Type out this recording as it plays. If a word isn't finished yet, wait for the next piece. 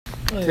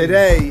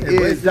Today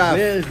is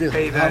Where's the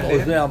Hey, that-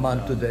 Oznei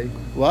Aman today?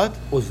 what?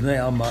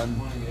 Oznei Aman.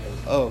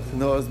 Oh,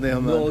 no, Oznei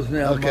Aman. No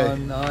Oznei Okay.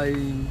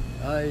 Aman.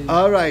 I.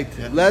 All right,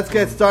 let's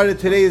get started.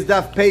 Today is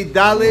Daf Pei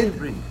Dalid,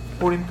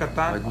 Purim Why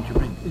Katan. didn't you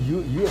bring?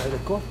 You had a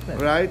cough, man.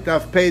 right?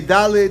 Daf Pei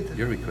Dalid.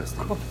 You're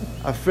requesting.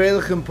 A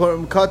Freilichem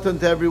Purim Katan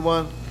to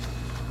everyone,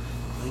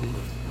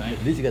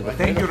 At least you got the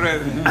Thank you,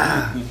 Red.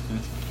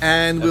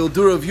 and we'll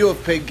do a review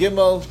of Pei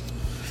Gimel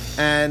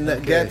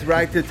and get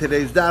right to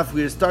today's Daf.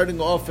 We are starting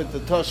off at the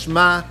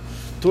Toshma,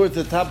 towards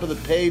the top of the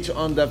page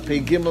on Daf Pei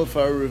Gimel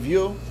for our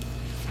review.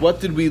 What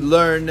did we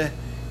learn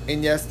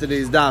in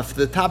yesterday's Daf?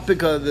 The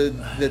topic of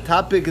the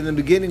topic in the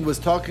beginning was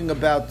talking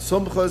about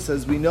Sumchos.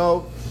 As we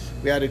know,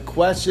 we had a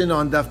question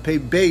on Daf Pei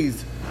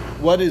Beis.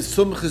 What is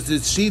Sumchos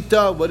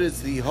Shita? What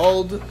is the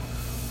hold?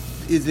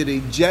 Is it a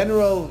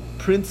general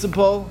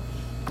principle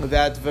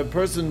that if a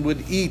person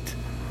would eat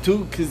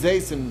 2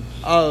 kizesim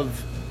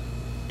of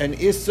an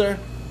Isser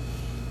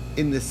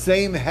in the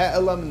same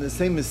ha'elam, in the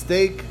same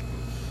mistake,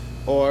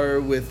 or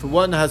with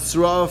one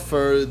hasra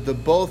for the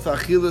both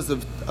achilas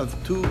of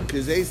 2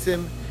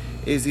 kizesim,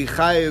 is he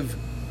chayiv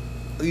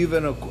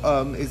even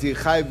is he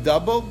chayiv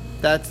double?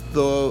 That's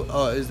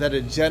the is that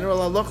a general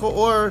halacha,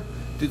 or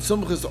did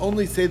Sumchus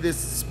only say this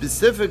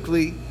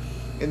specifically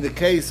in the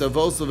case of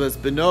Osavas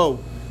Beno,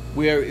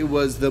 where it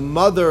was the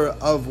mother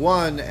of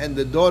one and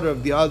the daughter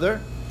of the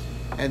other,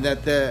 and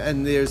that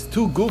there's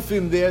 2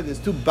 gufim there, there's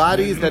 2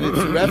 bodies that it's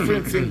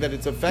referencing, that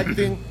it's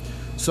affecting.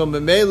 So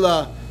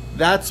memela,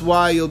 that's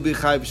why you'll be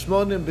chayiv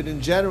shmonim. But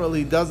in general,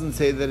 he doesn't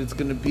say that it's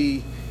going to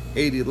be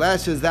 80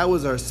 lashes. That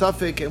was our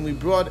suffix, and we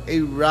brought a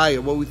raya,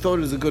 what we thought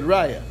was a good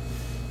raya.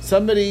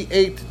 Somebody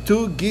ate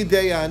 2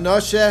 gidei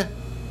anoshe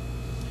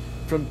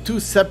from 2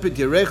 separate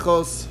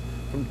yerechos,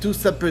 from 2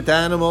 separate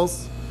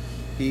animals.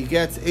 He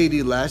gets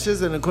 80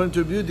 lashes, and according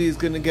to Rabbi Yehuda, he's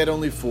going to get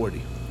only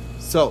 40.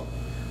 So,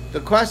 the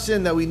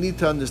question that we need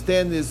to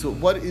understand is,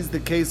 what is the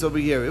case over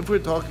here? If we're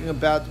talking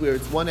about where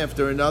it's one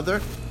after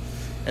another,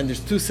 and there's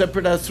 2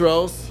 separate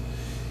asros,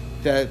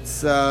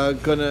 that's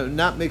going to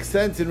not make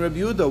sense in Rabbi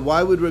Yehuda.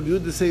 Why would Rabbi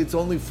Yehuda say it's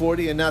only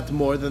 40 and not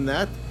more than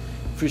that?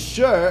 For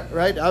sure,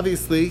 right?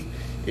 Obviously,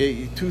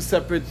 2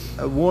 separate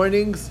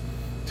warnings,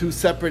 2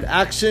 separate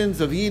actions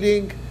of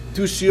eating,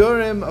 2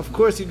 shiurim, of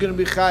course you're going to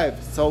be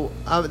chayiv. So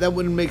that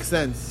wouldn't make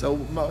sense. So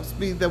must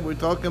be that we're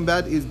talking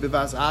about is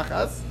bivas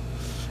achas,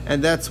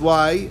 and that's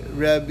why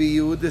Rabbi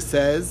Yehuda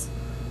says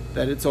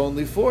that it's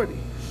only 40.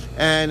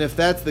 And if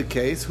that's the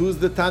case, who's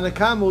the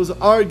Tanakama who's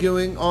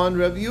arguing on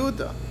Rabbi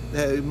Yehuda?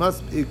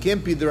 It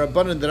can't be the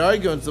Rabbanan that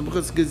argue on some,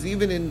 because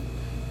even in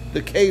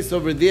the case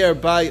over there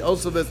by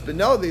Osavas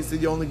Beno, they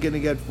said you're only going to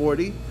get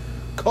 40.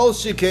 Kol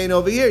Shekain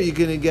over here, you're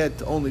going to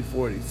get only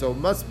 40. So it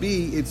must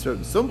be it's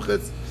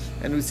Sumchas,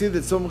 and we see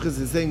that Sumchas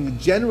is saying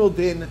general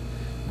din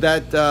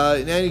that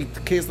in any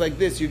case like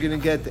this, you're going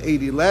to get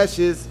 80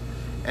 lashes,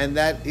 and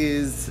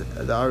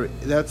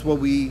that's what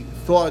we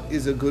thought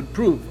is a good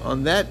proof.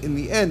 On that, in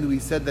the end, we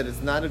said that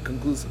it's not a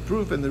conclusive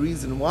proof, and the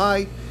reason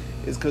why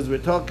is because we're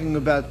talking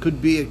about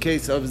could be a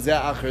case of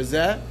zeh acher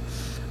zeh.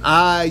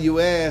 You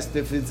asked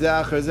if it's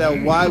zeh acher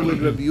zeh, why would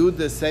Rabbi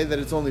Yehuda say that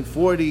it's only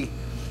 40?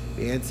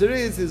 The answer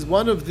is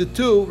one of the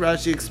 2,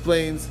 Rashi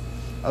explains,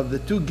 of the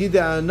 2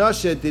 gidei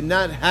anoshe did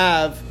not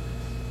have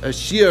a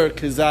sheer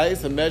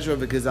kazais, a measure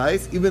of a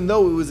kazais, even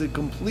though it was a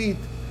complete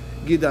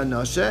gidei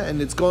anoshe,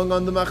 and it's going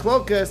on the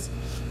machlokes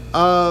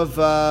of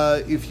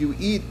if you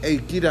eat a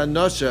gidei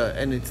anoshe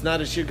and it's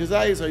not a sheer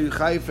kazais, are you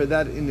chayiv for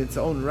that in its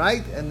own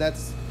right? And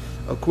that's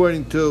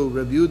according to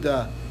Rabbi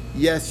Yehuda,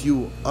 yes,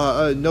 you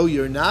no,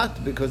 you're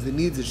not, because it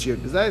needs a sheer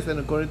kazais. And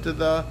according to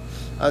the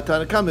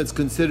Tanakam, it's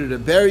considered a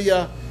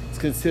beria, it's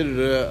considered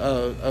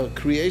a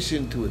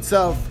creation to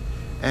itself,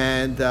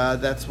 and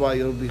that's why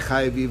you'll be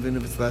chayiv even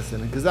if it's less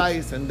than a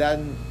kazais. And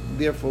then,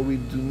 therefore, we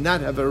do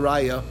not have a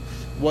raya.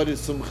 What is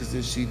sumchas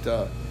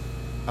shita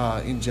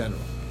in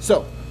general?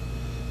 So,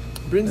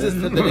 brings us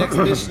to the next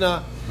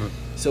Mishnah.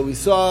 So we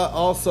saw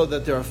also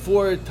that there are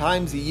 4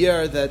 times a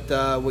year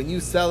that when you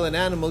sell an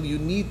animal, you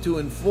need to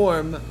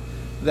inform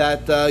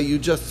that you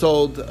just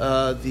sold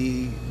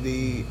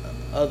the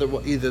other,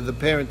 either the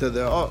parent or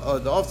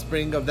the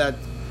offspring of that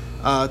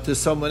to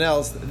someone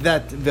else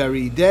that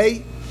very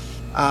day,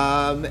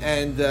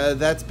 and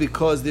that's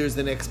because there's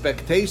an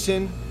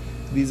expectation.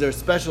 These are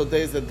special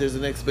days that there's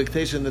an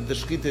expectation that the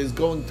shechita is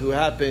going to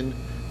happen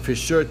for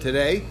sure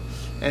today,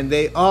 and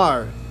they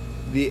are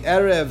the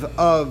erev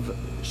of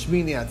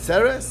Shmini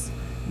Atzeres,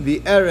 the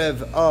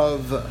erev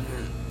of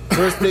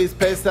first day's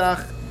Pesach,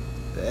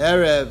 the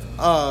erev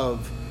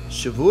of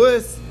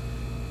Shavuos,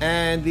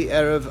 and the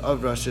erev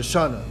of Rosh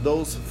Hashanah.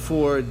 Those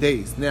 4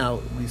 days.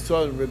 Now we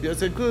saw Rabbi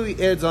Yosef clearly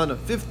adds on a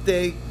 5th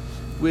day,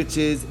 which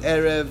is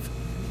erev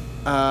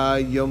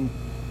Yom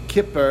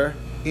Kippur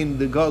in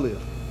the Galil,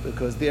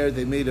 because there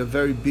they made a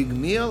very big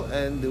meal,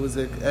 and there was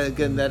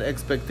again that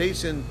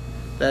expectation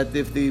that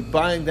if they're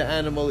buying the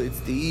animal, it's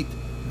to eat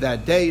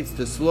that day, it's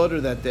to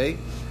slaughter that day,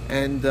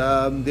 and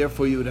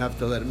therefore you would have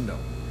to let him know.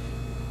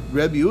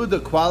 Rabbi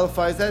Yehuda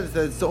qualifies that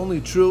it's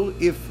only true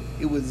if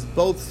it was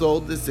both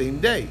sold the same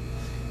day.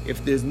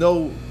 if there's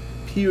no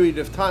period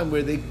of time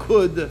where they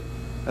could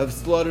have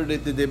slaughtered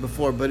it the day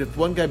before. But if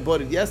one guy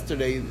bought it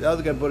yesterday, the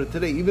other guy bought it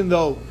today, even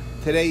though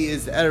today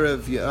is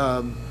Erev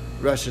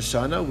Rosh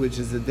Hashanah, which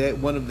is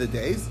one of the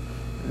days,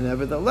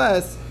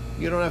 nevertheless,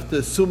 you don't have to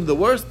assume the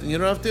worst, and you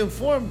don't have to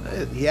inform.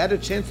 He had a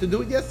chance to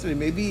do it yesterday.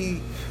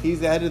 Maybe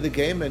he's ahead of the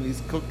game, and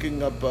he's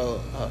cooking up a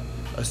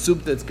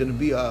soup that's going to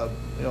be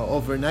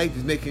overnight.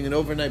 He's making an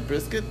overnight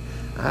brisket.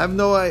 I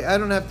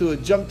don't have to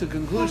jump to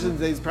conclusions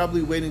that he's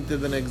probably waiting till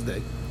the next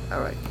day. All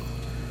right.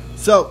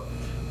 So,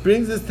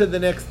 brings us to the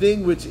next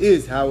thing, which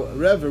is how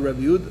Rabbi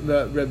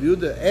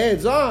Yehuda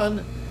adds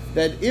on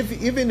that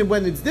even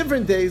when it's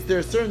different days, there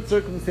are certain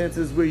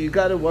circumstances where you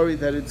got to worry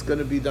that it's going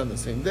to be done the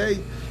same day.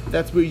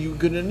 That's where you're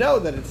going to know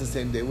that it's the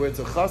same day. Where it's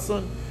a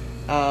chassan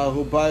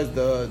who buys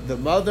the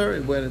mother,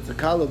 and when it's a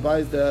kala who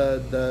buys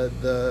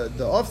the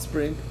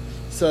offspring,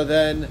 so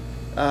then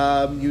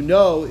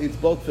it's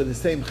both for the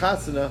same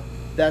chasana.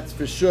 That's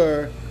for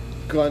sure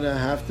going to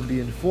have to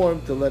be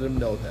informed to let him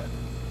know that.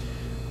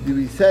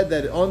 We said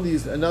that on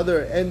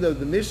another end of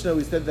the Mishnah,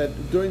 we said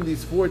that during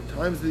these 4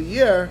 times of the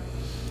year,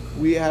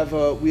 we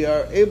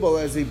are able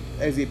as a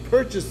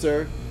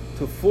purchaser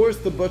to force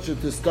the butcher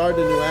to start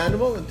a new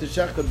animal and to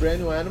shecht a brand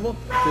new animal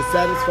to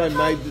satisfy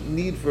my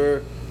need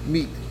for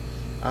meat,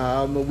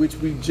 which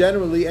we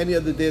generally any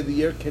other day of the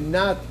year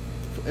cannot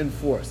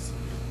enforce.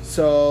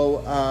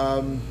 So,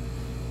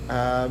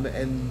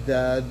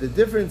 the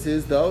difference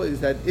is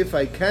that if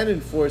I can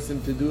enforce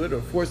him to do it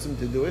or force him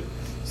to do it,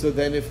 so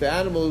then if the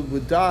animal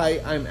would die,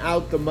 I'm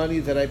out the money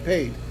that I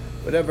paid.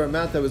 Whatever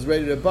amount I was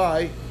ready to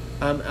buy,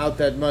 I'm out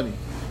that money.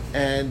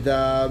 And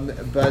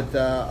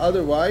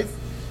otherwise,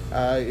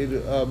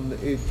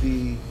 if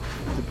the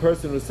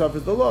person who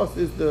suffers the loss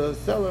is the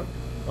seller.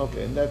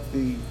 Okay, and that's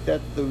the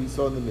we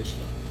saw in the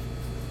Mishnah.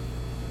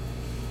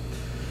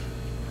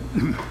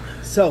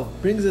 So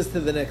brings us to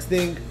the next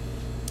thing.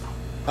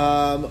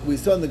 We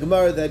saw in the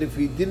Gemara that if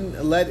we did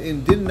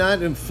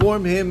not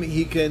inform him,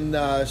 he can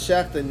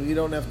shecht, and you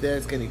don't have to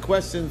ask any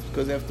questions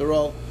because after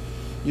all,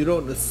 you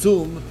don't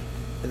assume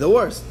the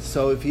worst.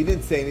 So if he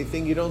didn't say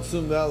anything, you don't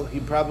assume, well, he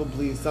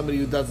probably somebody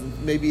who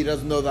doesn't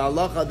know the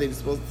halacha they're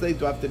supposed to say,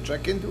 to have to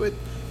check into it.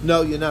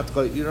 No, you don't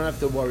have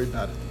to worry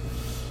about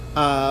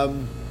it.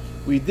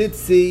 We did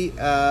see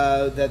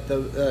that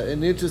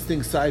an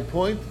interesting side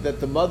point, that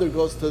the mother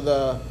goes to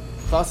the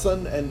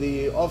chassan and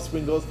the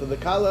offspring goes to the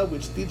kala,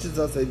 which teaches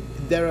us a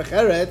derech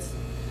eretz,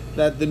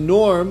 that the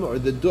norm or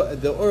the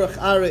orach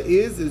ara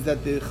is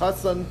that the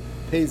chassan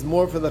pays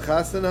more for the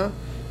chasana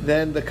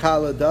than the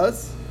kala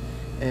does.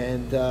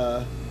 And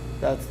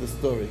that's the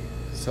story.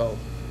 So,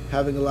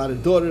 having a lot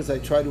of daughters, I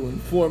try to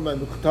inform my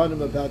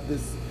mukhtanim about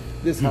this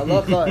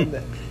halacha, and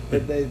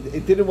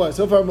it didn't work.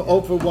 So far, I'm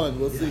 0 for 1.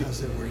 We'll see.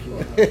 How's it working?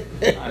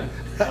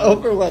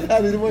 0 for 1. How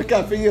did it work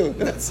out for you?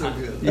 That's so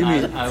good. You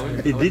mean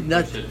he did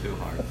not push it too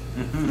hard.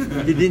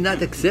 he did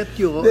not accept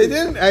you? They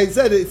didn't. I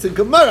said it's a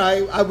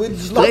Gemara. I would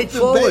love to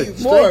pay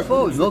more.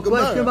 Straightforward. No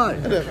question about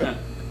it.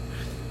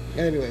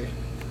 Anyway.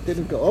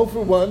 Didn't go 0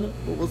 for 1,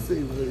 but we'll see.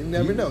 You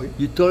never know.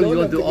 You told Don't you have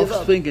want the to give up.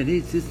 offspring, and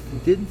he just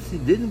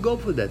didn't go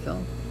for that, huh?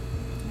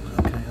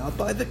 Okay, I'll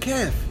buy the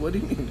calf. What do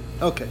you mean?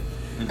 Okay.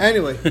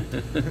 Anyway,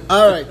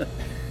 all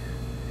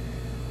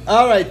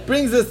right.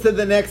 Brings us to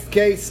the next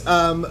case.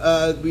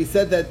 We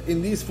said that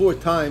in these 4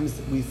 times,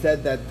 we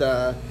said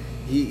that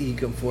he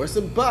can force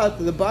him, but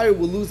the buyer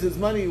will lose his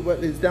money,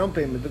 his down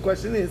payment. The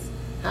question is,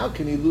 how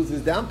can he lose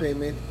his down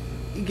payment?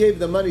 He gave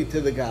the money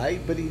to the guy,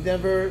 but he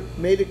never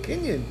made a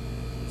kinyan.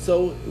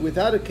 So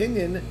without a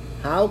kinyan,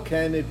 how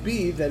can it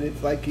be that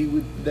it's like he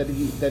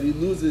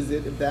loses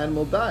it if the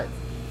animal dies?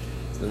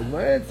 So the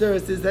Gemara answer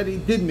is that he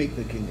did make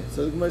the kinyan.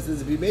 So the Gemara says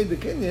if he made the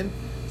kinyan,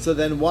 so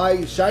then why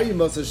Shayi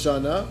Mos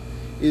Hashana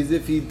is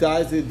if he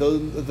dies,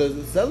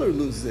 the seller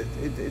loses it.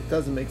 It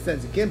doesn't make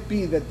sense. It can't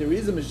be that there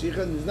is a Mashiach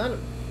and there's not.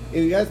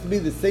 It has to be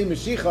the same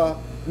Mashiach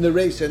in the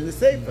Reisha and the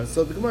Seifa.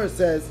 So the Gemara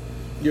says,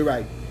 you're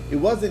right. It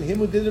wasn't him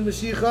who did the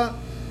Mashiach.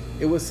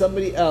 It was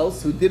somebody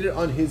else who did it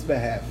on his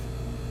behalf.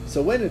 So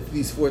when it's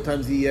these 4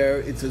 times a year,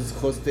 it's a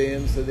zchus to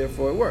him, so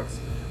therefore it works.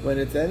 When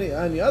it's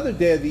on the other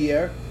day of the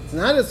year, it's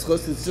not a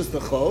zchus, it's just a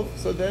chov.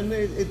 So then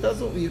it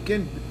doesn't. You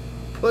can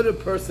put a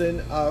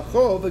person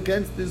chov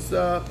against this,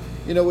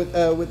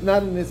 with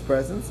not in his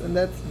presence, and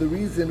that's the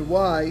reason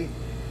why.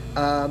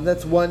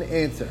 That's one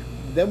answer.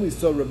 Then we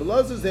saw Rabbi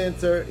Lazar's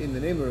answer in the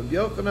name of Rabbi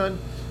Yochanan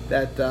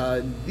that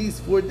these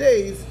 4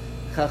 days,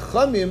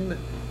 Chachamim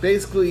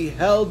basically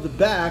held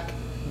back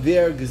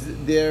their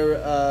enactment,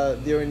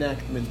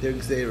 their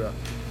gzeira.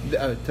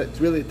 It's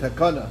really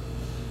takana.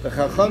 The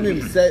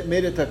Chachamim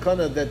made a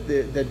takana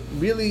that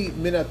really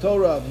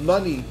minatora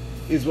money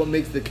is what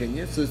makes the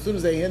kinyan. So as soon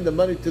as I hand the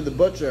money to the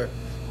butcher,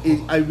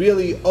 I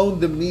really own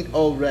the meat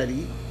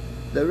already.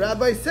 The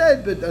rabbi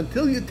said, but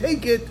until you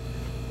take it,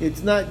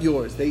 it's not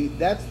yours.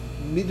 That's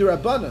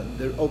midrabanan.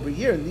 They're over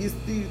here in these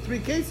 3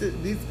 cases,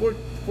 these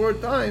 4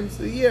 times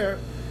a year.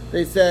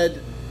 They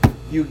said,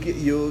 You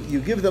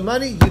give the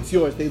money, it's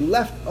yours. They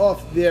left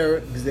off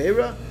their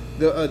gzeira,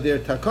 their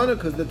takana,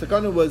 because the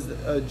takana was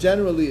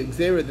generally a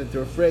gzeira that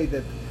they're afraid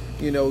that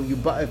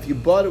if you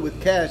bought it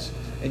with cash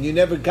and you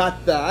never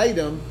got the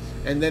item,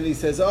 and then he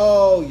says,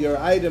 "Oh, your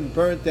item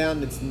burnt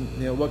down. It's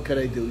what could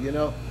I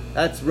do?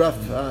 That's rough,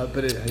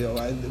 but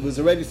it was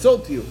already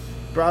sold to you."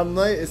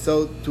 Problem.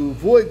 So to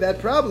avoid that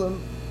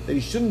problem, that he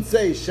shouldn't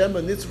say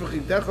Shema Nitzruch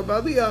Yigdacha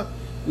B'Aliyah,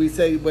 we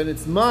say when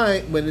it's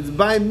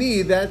by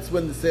me, that's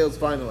when the sale's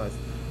finalized.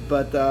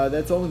 But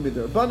that's only with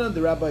the Rabbanan.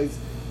 The rabbis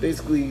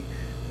basically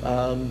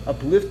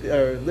uplift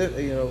or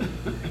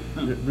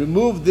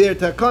remove their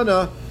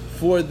takana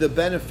for the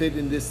benefit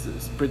in this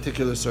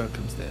particular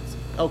circumstance.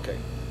 Okay.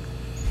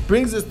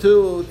 Brings us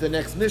to the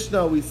next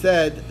Mishnah. We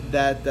said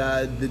that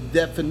the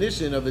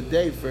definition of a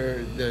day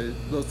for the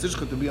Lo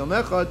Tishcha to be Yom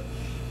Echad,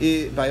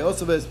 by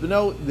Osov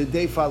Esbeno, the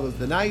day follows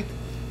the night.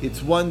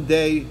 It's one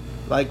day,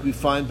 like we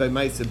find by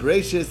Ma'aseh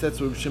Bereishis. That's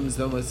what Shimon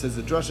Zoma says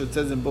the drasha. It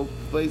says in both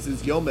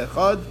places Yom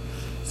Echad.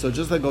 So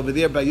just like over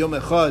there by Yom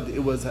Echad,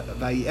 it was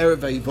Vayerev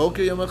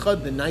Vayivoker Yom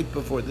Echad, the night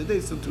before the day.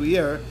 So to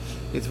here,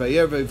 it's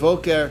Vayerev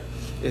Vayivoker.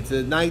 It's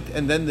the night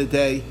and then the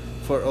day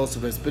for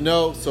Osov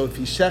Esbeno. So if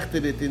he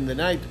shechted it in the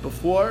night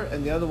before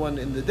and the other one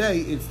in the day,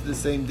 it's the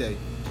same day.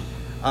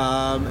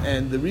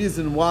 And the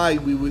reason why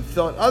we would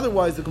thought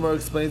otherwise, the Gemara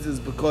explains, is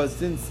because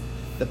since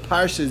the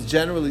parsha is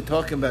generally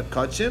talking about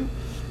Kachim,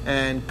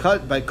 and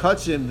by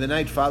Kachim the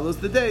night follows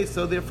the day,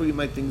 so therefore you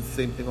might think it's the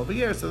same thing over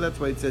here. So that's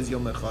why it says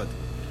Yom Echad.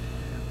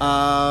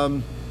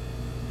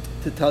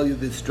 To tell you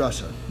this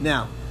drasha.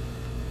 Now,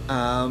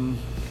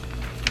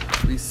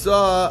 we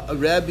saw a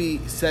Rabbi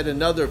said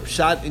another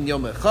pshat in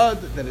Yom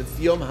Echad, that it's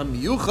Yom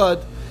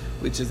HaMiyuchad,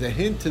 which is a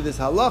hint to this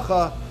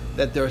halacha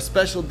that there are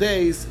special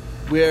days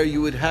where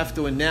you would have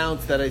to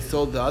announce that I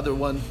sold the other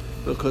one,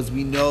 because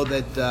we know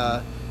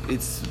that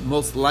it's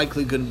most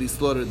likely going to be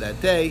slaughtered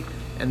that day,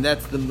 and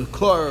that's the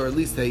makor, or at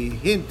least a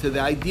hint to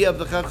the idea of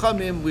the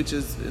Chachamim, which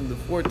is in the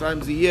 4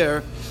 times a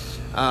year,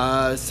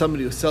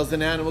 somebody who sells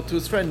an animal to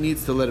his friend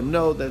needs to let him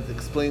know. That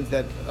explains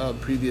that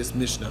previous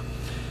Mishnah.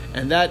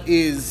 And that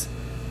is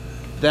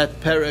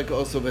that Perek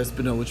also of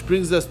Esbeno, which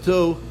brings us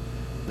to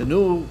the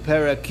new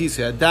Perek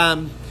Kisei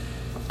Adam.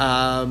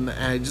 And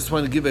I just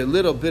want to give a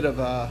little bit of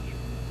a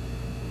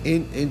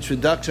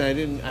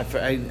introduction.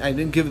 I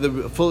didn't give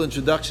the full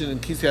introduction in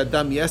Kisei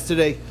Adam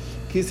yesterday.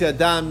 Kisei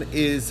Adam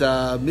is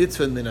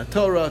mitzvah min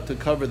Torah to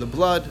cover the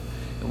blood,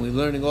 and we're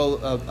learning all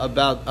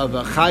about a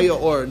chaya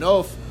or an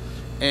oaf.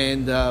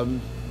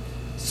 And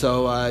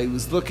so I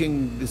was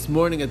looking this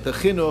morning at the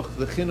chinuch.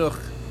 The chinuch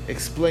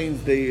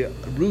explains the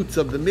roots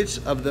of the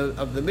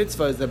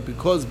mitzvah is that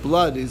because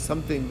blood is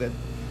something that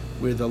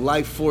where the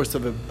life force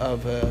of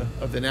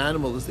an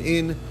animal is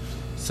in,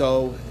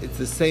 so it's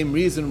the same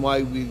reason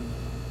why we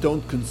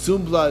don't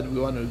consume blood.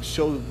 We want to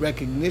show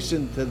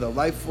recognition to the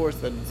life force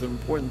that it's an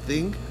important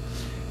thing.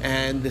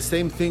 And the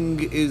same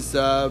thing is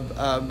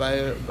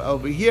by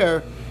over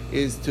here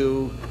is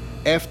to,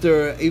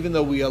 after, even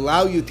though we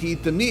allow you to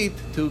eat the meat,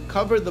 to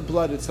cover the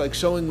blood. It's like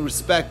showing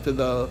respect to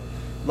the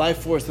life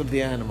force of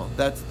the animal.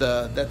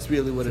 That's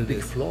really what it is.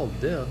 Big flaw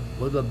there.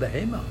 What about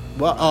behema?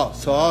 Well,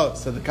 so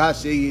the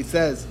Kashi, he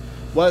says,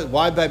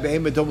 why by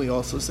behema don't we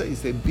also say? He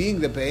said,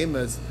 being the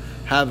behemas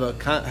have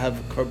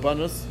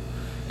korbanos,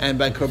 and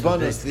by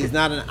korbanos is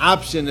not an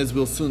option, as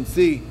we'll soon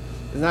see.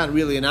 It's not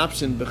really an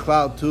option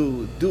b'chlal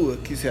to do a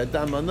kisei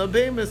adam on the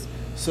behemoths,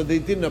 so they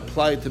didn't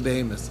apply it to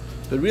behemoths.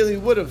 But really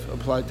would have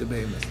applied to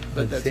behemoths.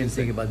 But that's the same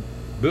thing about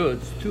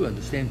birds too, and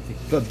the same thing.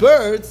 But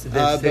birds,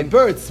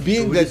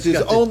 being that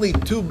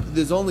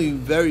there's only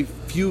very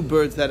few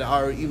birds that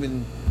are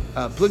even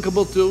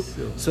applicable to,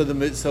 so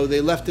they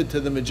left it to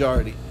the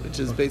majority, which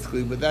is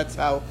basically. But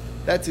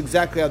that's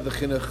exactly how the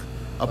chinuch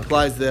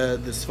applies the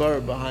svara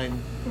behind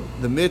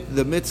the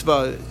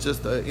mitzvah. It's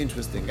just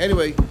interesting.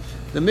 Anyway.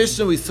 The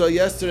Mishnah we saw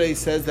yesterday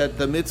says that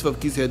the mitzvah of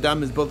Kisei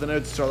Adam is both in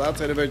Eretz Yisrael,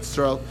 outside of Eretz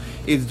Yisrael.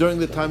 It's during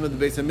the time of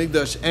the Beis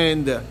HaMikdash,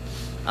 and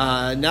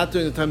not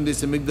during the time of the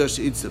Beis HaMikdash.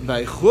 It's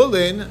by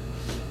Chulin,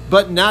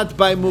 but not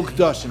by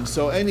Mukdashim.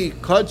 So any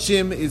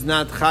Kodshim is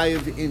not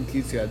Chayiv in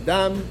Kisei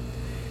Adam.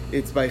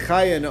 It's by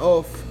Chaya and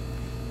Of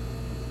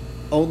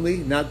only,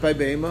 not by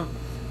Behema.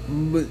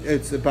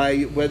 It's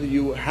by whether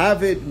you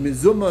have it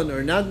mizuman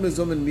or not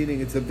mizuman, meaning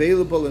it's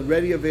available and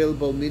ready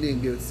available,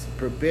 meaning it's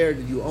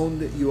prepared. You own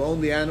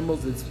the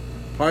animals. It's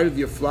part of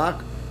your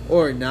flock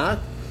or not,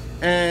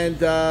 and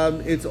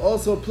it's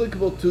also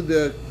applicable to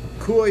the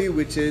koi,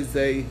 which is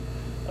a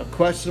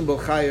questionable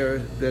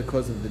chayer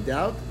because of the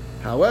doubt.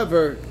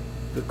 However,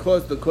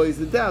 because the koi is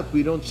the doubt,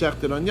 we don't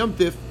check it on Yom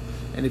Tif,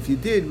 and if you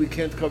did, we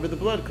can't cover the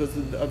blood because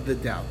of the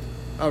doubt.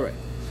 All right.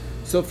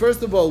 So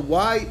first of all,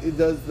 why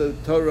does the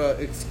Torah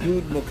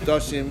exclude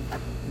Mukdashim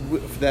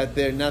that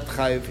they're not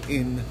chayiv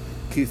in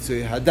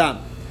Kisei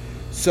Hadam?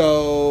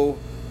 So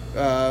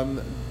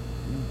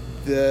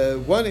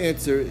the one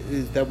answer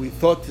is that we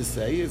thought to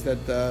say is that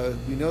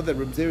we know that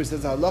Reb Zera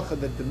says halacha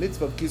that the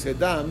mitzvah of Kisei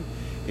Hadam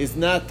is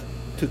not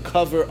to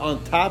cover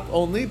on top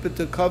only, but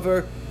to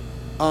cover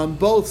on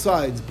both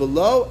sides,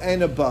 below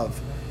and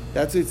above.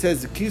 That's what it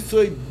says,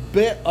 Kisei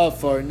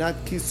be'afar,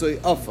 not Kisei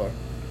afar.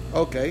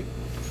 Okay.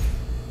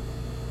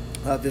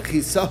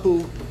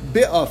 V'chisahu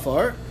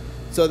be'afar.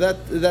 So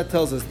that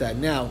tells us that.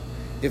 Now,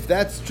 if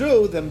that's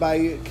true, then by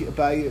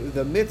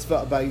the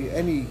mitzvah, by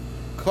any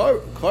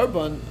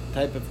korban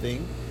type of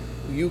thing,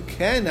 you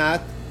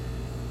cannot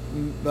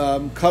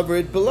cover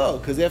it below,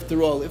 because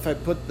after all, if I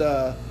put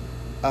the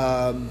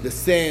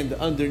sand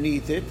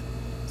underneath it,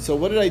 so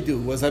what did I do?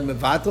 Was I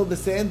mevatel the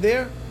sand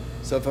there?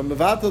 So if I'm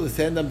mevatel the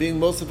sand, I'm being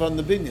mosef on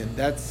the binyan.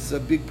 That's a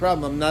big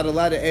problem. I'm not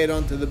allowed to add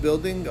on to the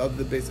building of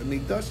the Beis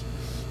Hamikdash.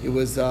 It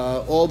was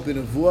all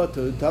b'nevuah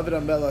to David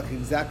HaMelech,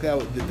 exactly how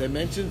the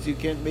dimensions. You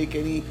can't make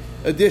any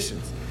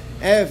additions.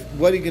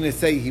 What are you going to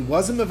say? He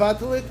wasn't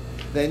mevatel it?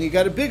 Then you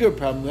got a bigger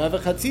problem. You have a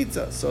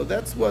chatzitza. So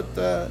that's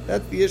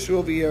the issue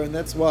over here, and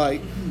that's why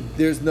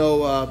there's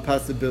no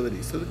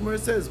possibility. So the Gemara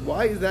says,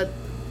 why is that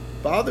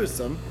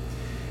bothersome?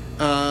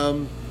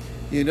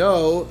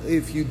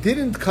 If you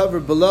didn't cover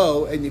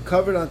below and you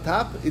covered on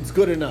top, it's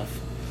good enough.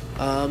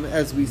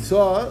 As we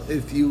saw,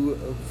 if you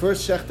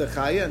first shech the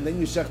chaya and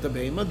then you shech the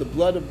beima, the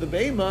blood of the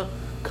beima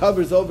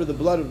covers over the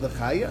blood of the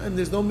chaya, and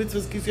there's no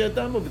mitzvahs kisui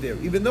adam over there.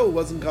 Even though it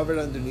wasn't covered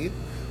underneath,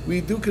 we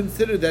do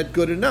consider that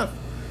good enough.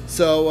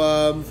 So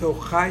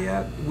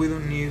chaya, we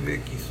don't need the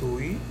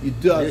kisui. You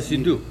do. Yes,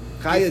 you do.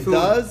 Chaya Kisui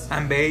does,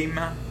 and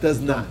beima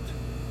does not.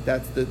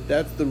 That's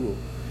the rule.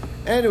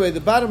 Anyway, the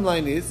bottom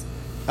line is,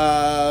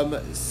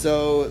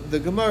 so the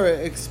Gemara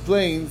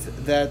explains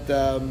that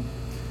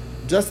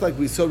just like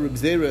we saw Reb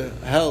Zera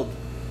held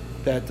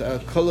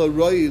that kol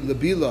roi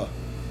lebila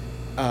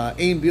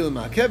ein bila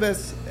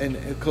ma'akeves and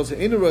kol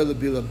she'ein roi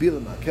lebila bila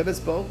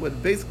ma'akeves bo.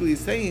 What basically he's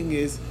saying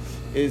is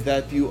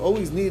that you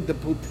always need the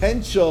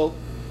potential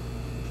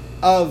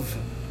of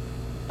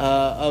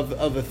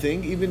a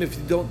thing, even if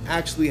you don't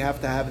actually have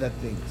to have that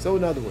thing. So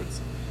in other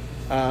words,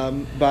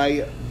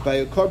 by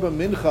a korban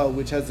mincha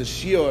which has a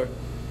shiur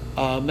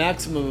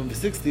maximum of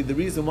 60, the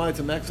reason why it's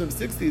a maximum of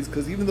 60 is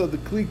because even though the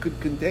kli could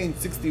contain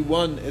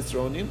 61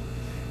 esronim,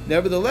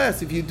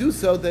 nevertheless, if you do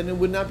so, then it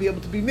would not be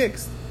able to be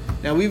mixed.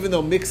 Now, even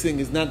though mixing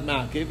is not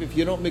makiv, if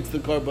you don't mix the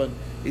korban,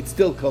 it's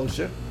still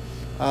kosher.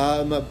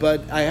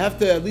 But I have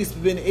to at least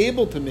have been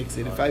able to mix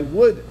it. If I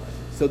would,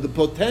 so the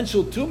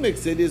potential to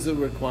mix it is a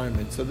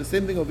requirement. So the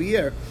same thing over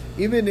here,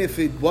 even if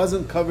it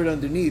wasn't covered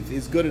underneath,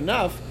 is good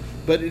enough,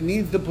 but it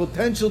needs the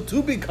potential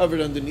to be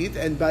covered underneath,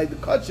 and by the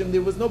kachim,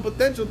 there was no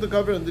potential to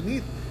cover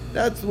underneath.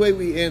 That's the way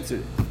we answered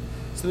it.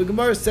 So the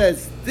Gemara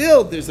says,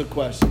 still there's a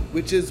question,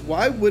 which is,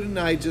 why wouldn't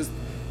I just,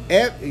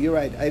 you're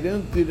right, I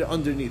didn't do it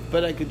underneath,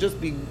 but I could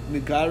just be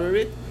megarer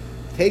it,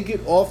 take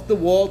it off the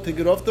wall, take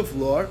it off the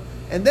floor,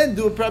 and then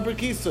do a proper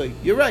kisui.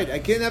 You're right, I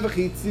can't have a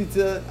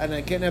chitzitza, and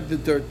I can't have the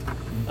dirt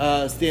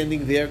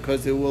standing there,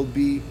 because it will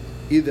be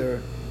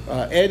either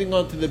adding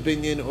on to the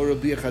binyan, or it'll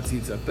be a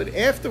chatzitza. But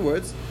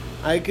afterwards,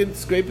 I can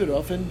scrape it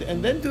off and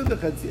then do the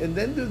chatzitza, and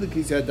then do the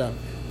kisui adam.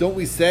 Don't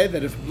we say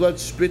that if blood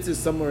spritzes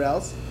somewhere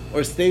else,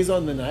 or stays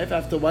on the knife, I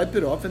have to wipe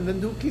it off and then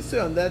do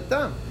kisui on that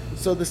dam?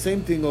 So the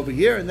same thing over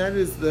here, and that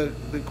is the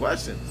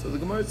question. So the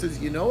Gemara says,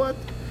 you know what?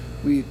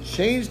 We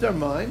changed our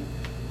mind.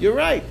 You're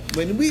right.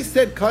 When we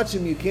said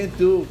kachim, you can't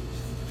do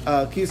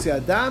kisui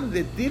adam,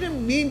 it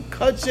didn't mean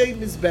kachei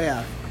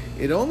mizbeach.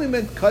 It only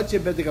meant kachei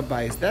bedek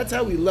habayis. That's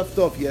how we left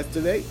off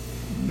yesterday.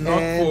 Not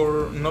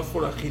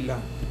for achila.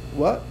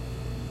 What?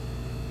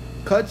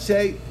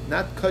 Kachei,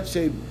 not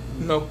kachei.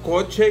 No,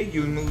 koche,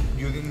 you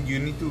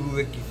need to do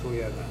the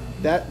kisui adam.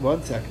 That,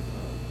 1 second.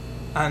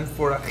 And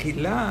for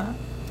achila,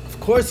 Of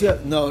course, yeah.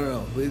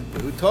 No.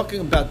 We're talking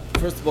about,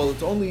 first of all,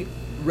 it's only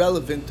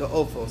relevant to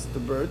ophos, the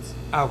birds.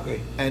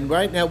 okay. And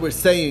right now we're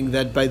saying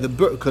that by the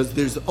bird, because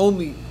that's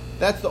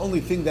the only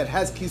thing that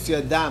has kisui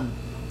adam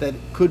that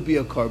could be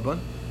a korban,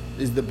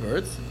 is the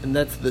birds, and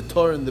that's the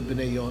Torah and the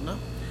Bnei Yonah.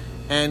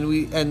 And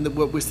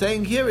what we're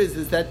saying here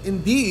is that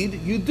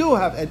indeed you do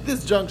have, at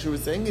this juncture we're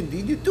saying,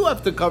 indeed you do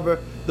have to cover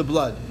the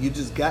blood. You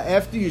just got,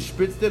 after you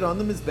spritzed it on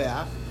the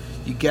mizbeach,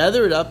 you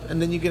gather it up,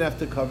 and then you're going to have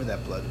to cover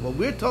that blood. What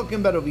we're talking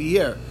about over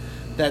here,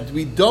 that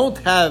we don't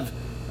have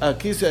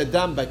kisui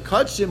adam by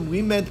kachim,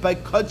 we meant by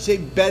kachei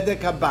bedek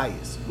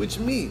habayis, which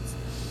means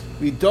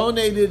I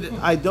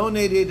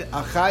donated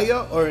a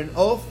chaya or an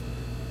oath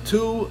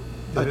to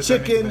a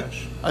chicken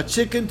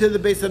to the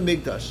Beis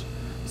Hamikdash.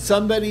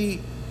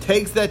 Somebody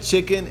takes that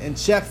chicken and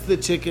checks the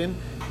chicken,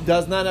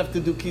 does not have to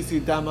do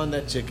kisui adam on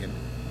that chicken.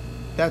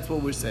 That's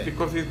what we're saying.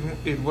 Because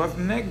it was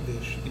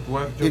negdish. It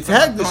was just It's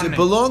hagdish. It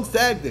belongs to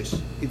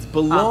hagdish. It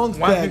belongs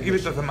to hagdish. Once you give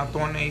it as a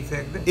matone, it's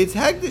hagdish? It's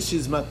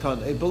hagdish's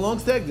matan. It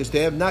belongs to hagdish.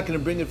 They are not going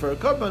to bring it for a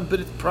korban, but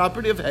it's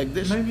property of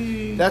hagdish.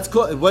 Maybe That's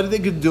cool. What are they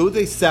going to do?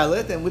 They sell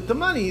it, and with the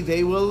money,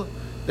 they'll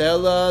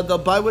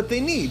buy what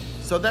they need.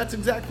 So that's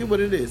exactly what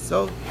it is.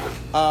 So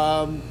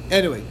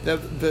anyway,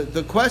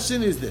 the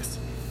question is this.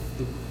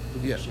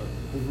 The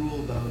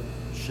rule about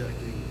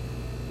shechting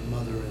the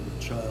mother and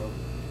the child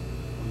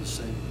on the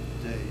same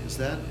day, is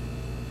that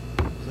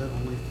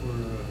only for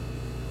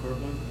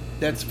korban?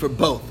 That's for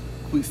both.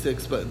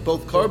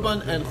 Both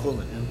korban and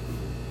chulin.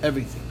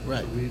 Everything,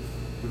 right. So we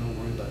don't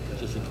worry about that.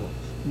 Just in close.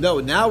 No,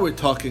 now we're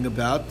talking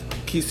about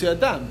kisui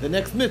adam, the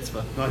next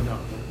mitzvah. No, I'm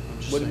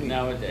just What do you saying. mean?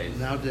 Nowadays.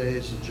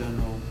 Nowadays, in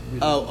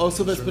general.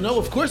 So that's no.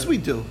 Of course we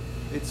do.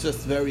 It's just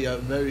very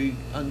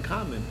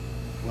uncommon.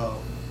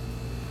 Well,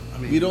 I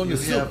mean, We don't you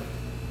assume. have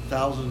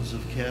thousands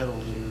of cattle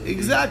that are being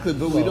Exactly,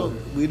 but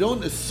slaughtered. we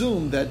don't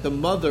assume that the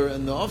mother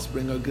and the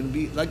offspring are going to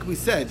be like we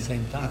said.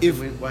 Same time. If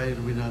Why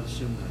do we not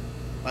assume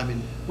that? I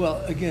mean,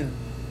 Well, again,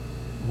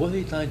 what are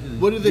you trying to do?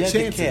 What are the You have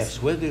chances?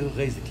 calves. Where do you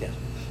raise the calves?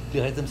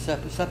 You raise them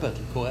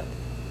separately, correct?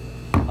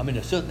 I mean,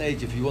 at a certain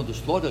age, if you want to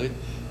slaughter it,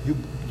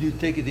 you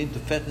take it in to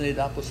fatten it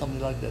up or something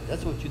like that.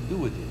 That's what you do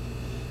with it.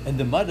 And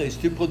the mother is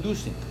still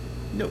producing.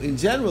 no, in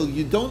general,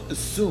 you don't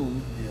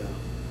assume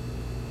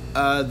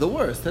yeah. the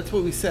worst. That's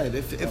what we said.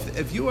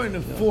 If you are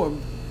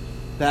informed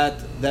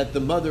that the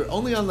mother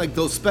only on like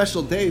those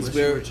special days Unless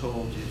you where were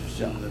told, you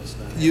assume Yeah. that's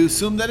not. you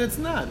assume that it's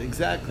not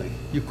exactly.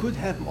 You could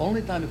have,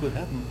 only time it could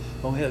happen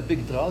when we have a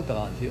big drought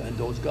around here and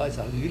those guys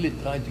are really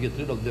trying to get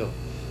rid of the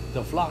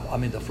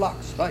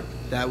flocks, right?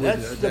 That would-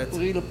 that's that's- the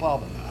real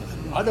problem.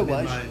 I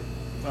Otherwise, mean,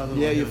 my father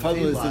Yeah, had your a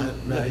father was feedlot, in the-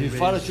 and right. he your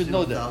father raised, should you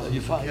know that. thousands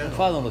Your of cattle.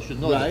 father-in-law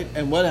should know Right,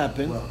 and what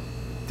happened? Well,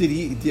 Did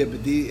he? Yeah,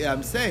 but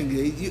I'm saying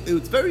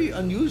it's very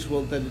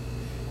unusual that,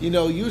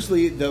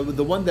 usually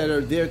the one that are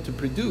there to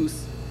produce,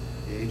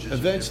 the ages are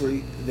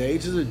eventually the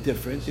ages are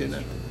different. You know,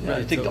 yeah,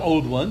 you take the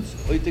old ones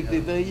or you take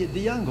the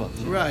young ones.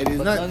 Right, it's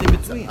But not none in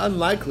it's between.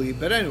 unlikely,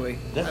 but anyway,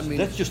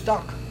 That's your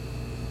stock.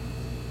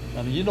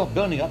 I mean, you're not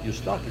burning up your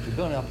stock. If you're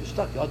burning up your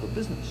stock, you're out of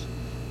business.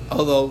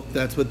 although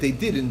that's what they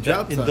did in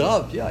drought In time.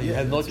 drought, yeah, you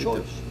have no that's what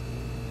choice.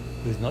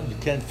 There's not, you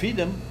can't feed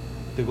them.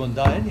 They're going to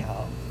die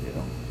anyhow,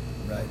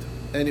 they- Right.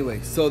 Anyway,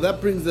 so that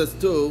brings us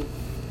to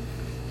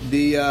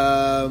the.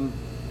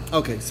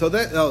 Okay, so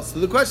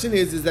the question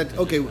is that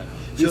okay? We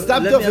So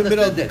stopped let off me in the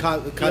middle of the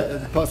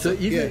understand that. pasuk. So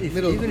even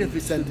middle if of the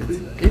it's sentence.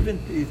 even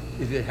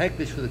if you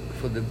hektish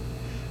for the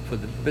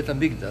Bet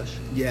Hamikdash,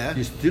 Yeah.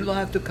 you still don't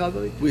have to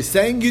cover it, We're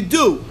saying you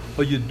do.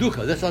 or you do.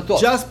 That's not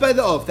all. Just by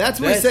the oath. That's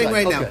what we're That's saying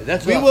right. right, Okay, now.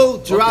 that's We right. will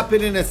drop Okay.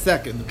 it in a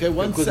second. Okay,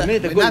 one Because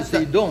second. the We're God not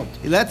say sta- don't.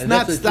 Let's And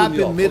not that's what stop threw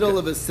me in off. middle Okay.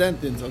 of a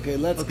sentence. Okay,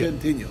 let's Okay.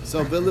 continue.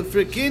 So,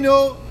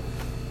 Vilifrikino,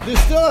 they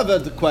still have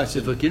a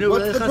question. Vilifrikino,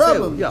 What's the Chaseu.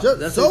 problem? Yeah, Just-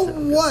 that's so it.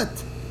 what?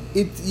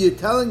 You're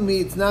telling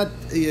me it's not.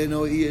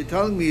 You're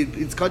telling me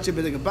it's kosher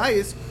b'dei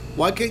bias.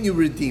 Why can't you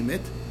redeem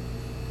it?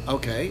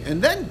 Okay,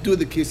 and then do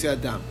the kisya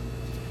adam.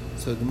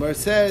 So the Gemara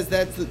says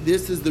that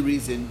this is the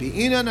reason.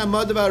 Be'inan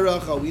amad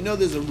v'aracha. We know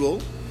there's a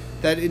rule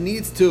that it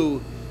needs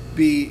to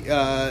be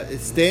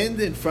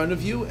stand in front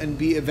of you and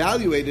be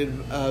evaluated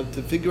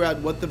to figure out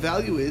what the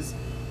value is,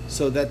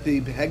 so that the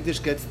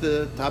hegdish gets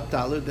the top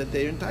dollar that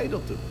they're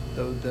entitled to.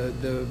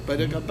 The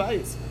b'dei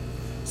bias.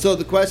 So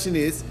the question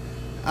is,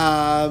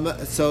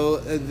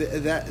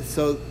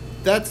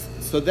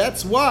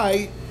 that's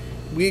why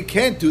we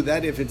can't do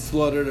that if it's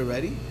slaughtered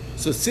already.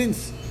 So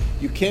since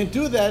you can't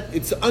do that,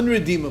 it's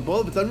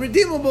unredeemable. If it's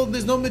unredeemable,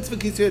 there's no mitzvah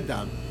kisei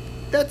adam.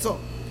 That's all.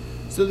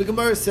 So the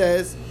Gemara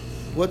says,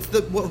 "What's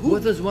the who?"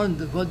 What does one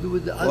do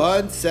with the other?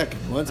 One second.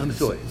 I'm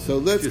sorry. So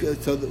let's go.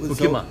 Excuse me.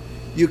 So Come on.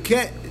 you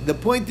can't. The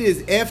point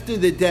is, after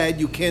the dead,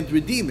 you can't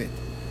redeem it.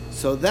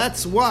 So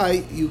that's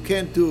why you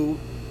can't do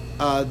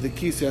the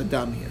kisei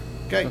adam here.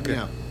 Okay. Okay.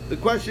 Now the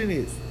question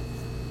is.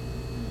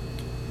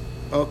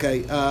 Okay.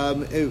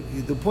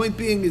 The point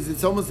being is,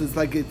 it's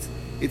like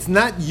it's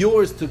not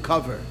yours to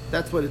cover.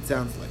 That's what it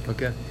sounds like.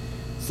 Okay.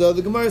 So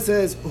the Gemara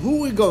says, who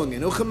are we going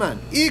in? Uchaman.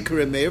 Ik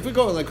Remeir. If we're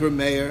going like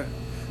Remeir,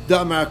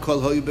 Damar Kol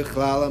Hoyu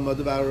Bechlal Amad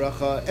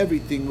V'Aracha.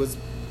 Everything was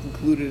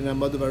included in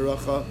Amad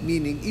V'Aracha,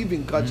 meaning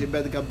even Kachet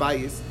Bedek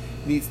Abayis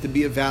needs to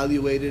be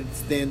evaluated,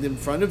 stand in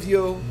front of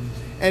you,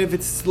 and if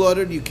it's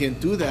slaughtered, you can't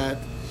do that.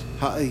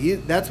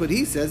 That's what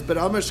he says. But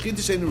Amar Shchita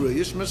Shein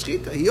Ruya Shma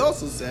Shchita. He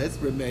also says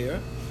Remeir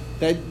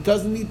that it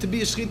doesn't need to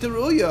be a Shchita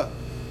Ruya.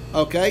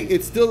 Okay,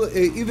 it's still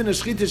even a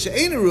shchita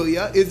she'ein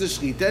ruya is a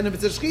shchita, and if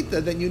it's a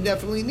shchita, then you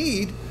definitely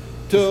need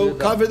to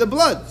cover the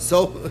blood.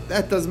 So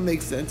that doesn't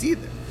make sense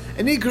either.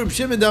 And if you go like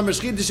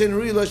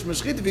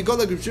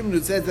Reb Shimon who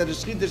says that a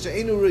shchita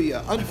she'ein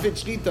ruya, unfit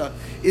shchita,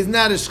 is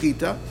not a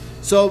shchita.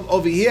 So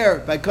over here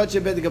by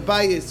Kachet Bedek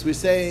Abayis, we're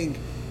saying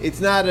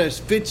it's not a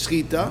fit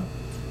shchita.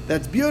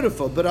 That's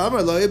beautiful, but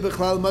Amar Lo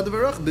Bechlal Mad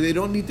V'Arach, but they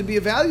don't need to be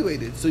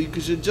evaluated. So you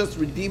should just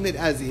redeem it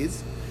as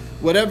is,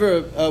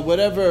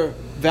 whatever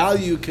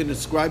value you can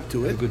ascribe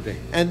to it, Good day.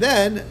 and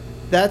then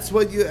that's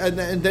what you and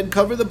then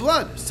cover the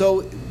blood.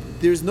 So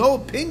there's no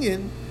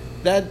opinion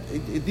that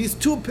these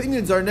two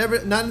opinions are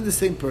not in the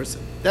same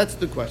person. That's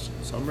the question.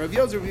 So Rav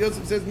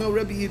Yosef says no.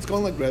 Rebbe, it's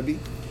going like Rebbe.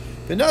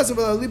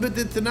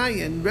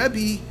 And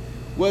Rebbe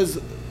was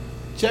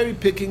cherry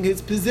picking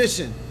his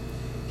position.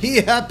 He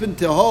happens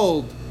to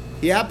hold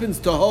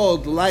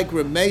like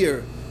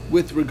Remeir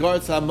with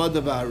regards to Hamad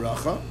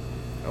V'Aracha.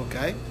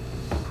 Okay.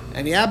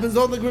 And he happens to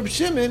hold like Reb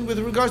Shimon with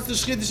regards to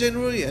Shchita She'ein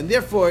Ruya. And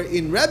therefore,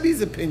 in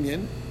Rebbe's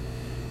opinion,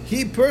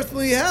 he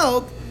personally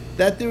held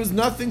that there was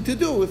nothing to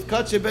do with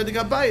Kachet Bedek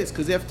Abayis,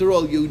 because after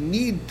all, you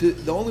need to.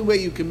 The only way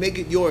you can make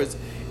it yours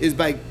is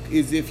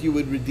if you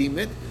would redeem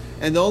it,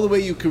 and the only way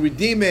you can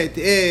redeem it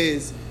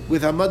is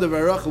with Hamad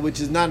V'Aracha, which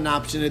is not an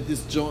option at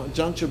this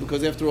juncture,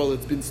 because after all,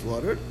 it's been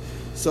slaughtered.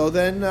 So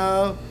then,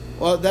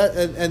 Well, that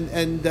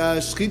and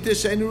shchita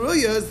she'ein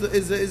ruya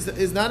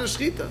is not a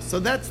shchita. So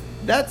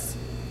that's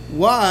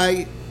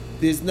why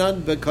there's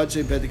none but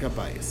kadshe bedek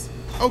habayis.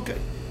 Okay.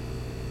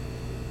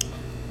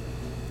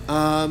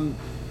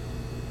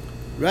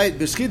 Right.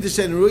 B'shchita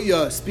she'ein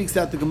ruya speaks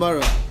out the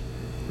Gemara.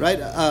 Right.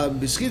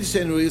 B'shchita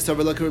she'ein ruya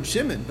savar l'karib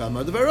Shimon.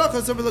 B'amad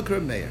v'aracha savar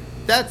l'karib Meir.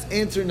 That's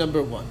answer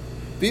number one.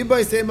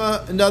 V'yibay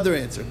sema another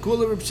answer.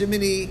 Kula Reb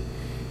Shimoni.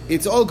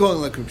 It's all going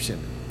like Reb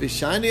Shimon.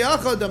 B'shani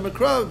achad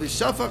amakra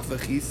v'shafach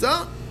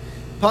v'chisa.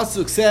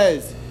 Pasuk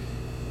says,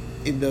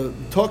 in the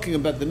talking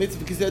about the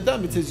mitzvah kisei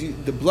adam, it says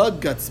the blood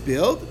got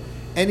spilled,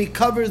 and he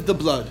covers the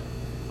blood.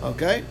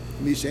 Okay,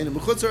 it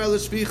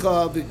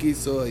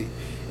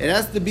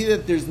has to be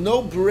that there's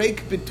no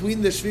break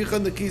between the shvicha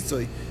and the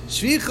kisoi.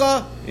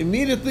 Shvicha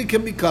immediately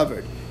can be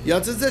covered.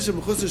 Here,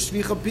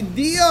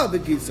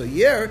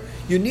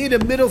 you need a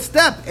middle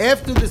step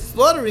after the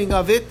slaughtering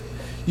of it.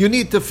 You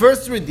need to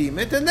first redeem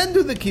it and then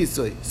do the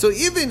kisoi. So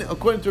even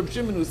according to Reb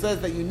Shimon, who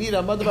says that you need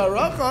amad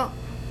v'aracha,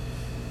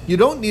 you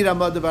don't need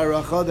amad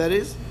v'aracha. That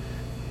is,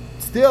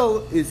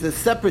 still is a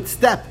separate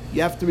step.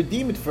 You have to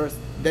redeem it first,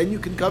 then you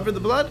can cover the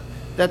blood.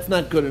 That's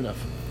not good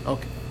enough.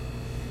 Okay.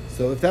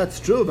 So if that's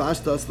true,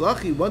 v'ashtas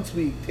lachi, once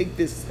we take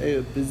this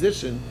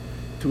position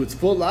to its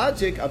full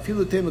logic,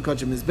 afilu tema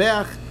kachim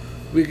mizbeach,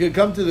 we could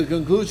come to the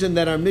conclusion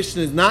that our mission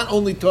is not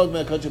only talking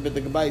about kachim but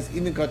the gabayis,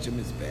 even kachim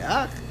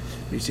mizbeach.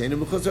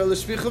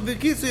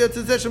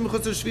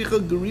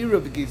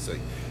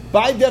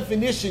 By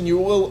definition, you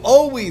will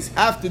always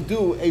have to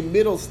do a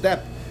middle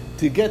step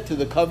to get to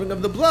the covering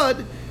of the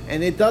blood,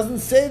 and it doesn't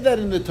say that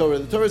in the Torah.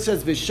 The Torah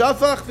says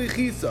v'shafach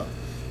v'chisa,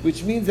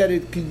 which means that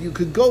you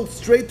could go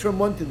straight from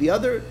one to the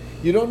other.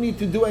 You don't need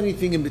to do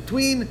anything in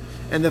between,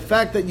 and the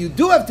fact that you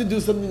do have to do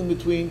something in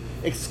between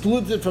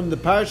excludes it from the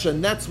parsha,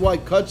 and that's why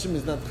kachim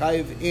is not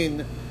chayiv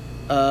in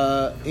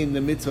the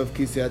mitzvah of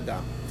kisei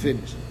adam.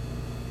 Finished.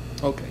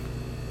 Okay.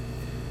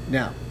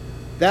 Now,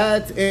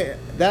 that's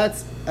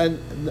an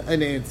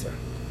answer.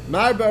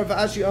 Mar bar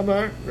Vashi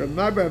Amar,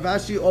 Mar bar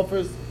Vashi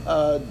offers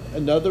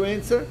another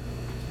answer.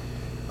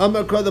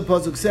 Amar Kra, the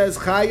pasuk says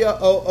Chaya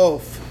o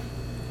Of.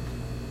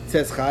 It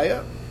says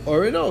Chaya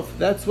or an Of.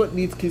 That's what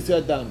needs kisei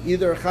adam,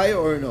 either a Chaya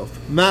or an Of.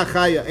 Ma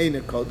Chaya ain't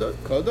a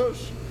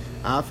Kodosh,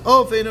 Af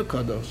Of ain't a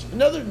Kodosh.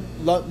 Another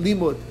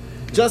limud.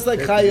 Just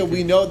like Chaya,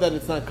 we know that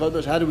it's not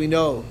Kodosh. How do we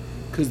know?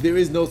 Because there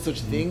is no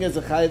such thing as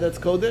a Chaya that's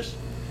Kodesh.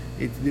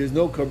 There's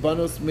no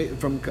karbanos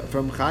from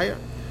Chaya.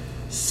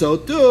 So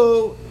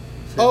too,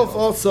 Of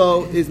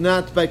also is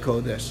not by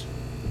Kodesh.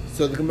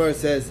 So the Gemara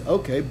says,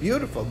 okay,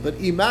 beautiful.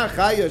 But Ima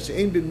Chaya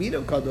she'ein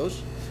b'mino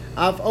Kadosh,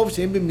 Av Of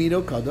she'ein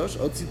b'mino Kadosh,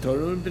 Otzi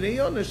Torah b'nei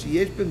Yonah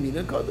sheyesh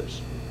b'mino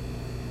Kadosh.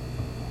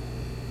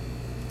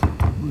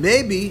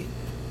 Maybe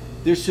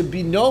there should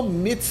be no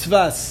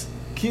mitzvahs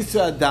kisei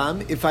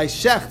adam if I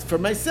shecht for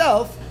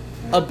myself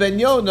a ben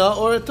Yonah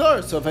or a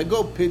Torah. So if I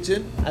go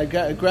pigeon, I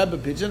grab a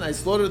pigeon, I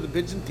slaughter the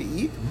pigeon to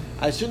eat.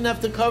 I should not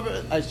have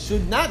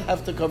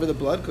to cover the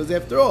blood, because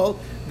after all,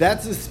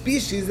 that's a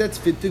species that's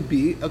fit to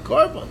be a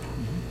korban.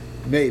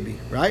 Maybe,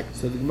 right?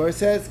 So the Gemara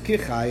says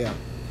kichaya.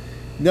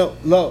 No,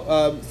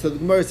 lo. So the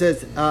Gemara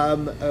says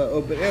sheyesh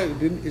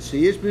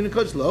b'mino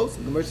kodesh lo. So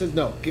the Gemara says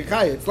no,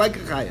 kichaya. It's like a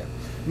chaya.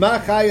 Ma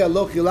chaya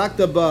lo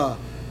chilakta ba.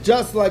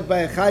 Just like by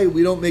a chaya,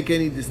 we don't make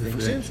any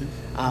distinctions.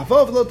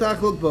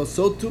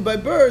 So too by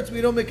birds,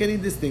 we don't make any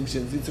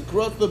distinctions. It's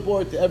across the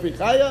board to every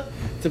chaya.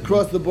 It's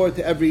across the board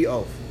to every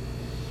oath.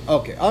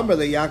 Okay, Amar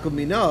le Yaakov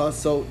Mina.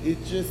 So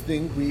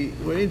interesting. We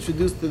were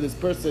introduced to this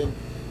person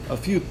a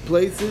few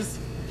places.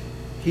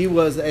 He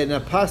was an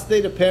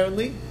apostate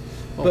apparently,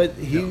 but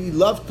he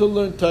loved to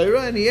learn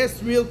Torah and he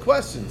asked real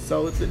questions.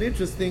 So it's an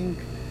interesting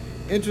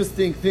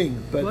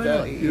thing.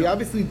 But he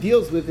obviously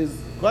deals with his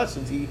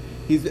questions.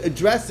 He's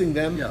addressing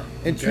them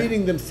and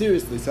treating them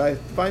seriously. So I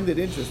find it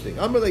interesting.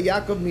 Amar le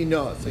Yaakov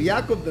Mina. So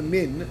Yaakov the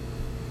Min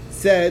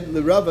said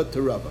l'Rava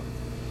to Rava.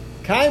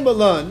 Kai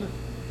Malan,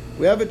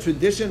 we have a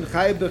tradition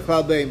Chaya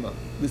b'chal be'ema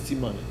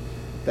l'simanim,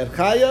 that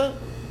Chaya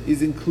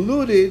is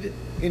included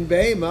in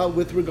be'ema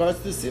with regards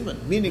to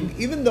siman. Meaning,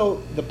 even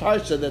though the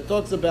parsha that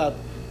talks about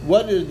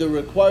what are the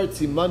required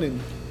simanim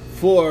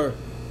for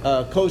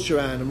a kosher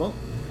animal,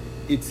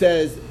 it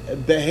says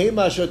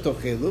behema asher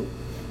tochelu.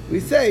 We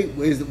say,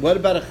 what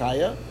about a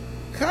chaya?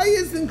 Chaya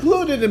is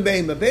included in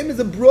behema. Behema is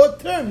a broad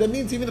term that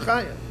means even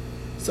chaya.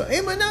 So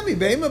ema nami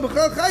behema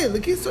b'chal chaya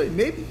l'kisoy.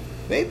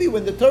 Maybe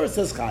when the Torah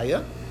says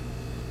chaya,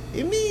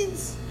 it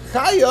means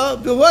chaya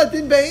b'wad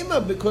in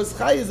behema, because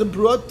chaya is a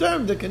broad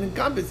term that can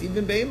encompass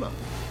even behema.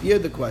 Hear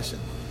the question.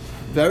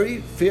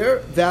 Very fair,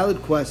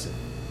 valid question.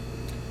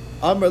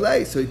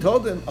 Amrlei, so he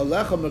told him,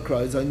 Alecha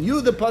Makra, is on you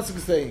the pasuk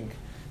is saying.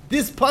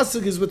 This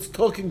pasuk is what's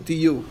talking to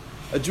you,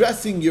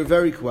 addressing your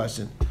very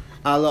question.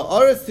 Ala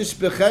oretz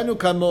tishbechenu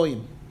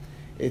kamoim.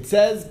 It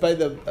says by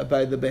the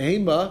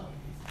behema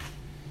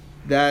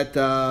that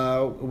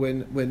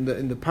when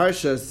in the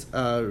parshas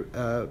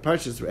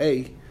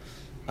Rei,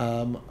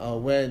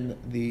 when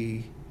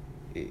the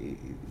it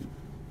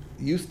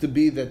used to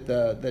be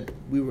that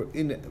we were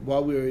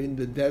while we were in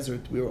the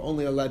desert, we were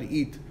only allowed to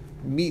eat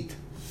meat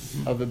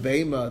of a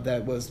beima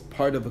that was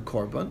part of a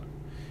korban.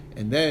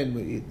 And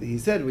then he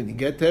said, when you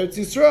get to Eretz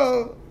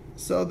Yisrael,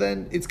 so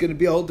then it's going to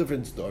be a whole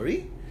different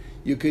story.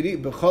 You could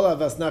eat b'chol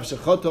avas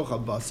nafshecha toch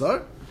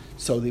habasar.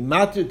 So the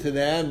matter to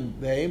them,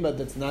 beima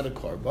that's not a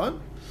korban.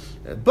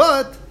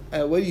 But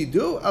what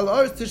do? Al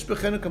aretz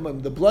tishbechenu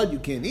kamam. The blood you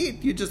can't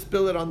eat. You just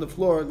spill it on the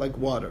floor like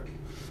water.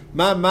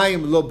 Ma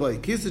mayim lo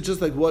ba'ikis. It's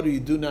just like water you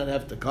do not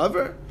have to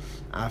cover.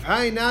 Af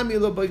hainami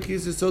lo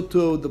ba'ikis. So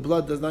too, the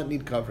blood does not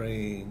need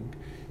covering.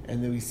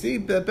 And then we see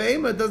that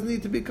beima doesn't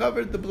need to be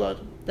covered. The blood.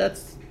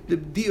 That's the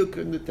diuk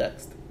in the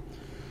text.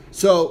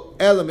 So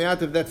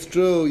elameat, if that's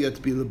true, you have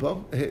to be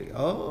lebo.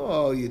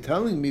 Oh, you're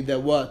telling me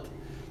that what?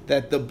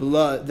 That the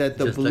blood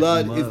Just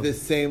blood like is the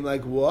same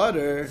like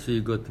water. So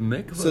you go to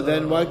mikvah. So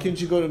then why can't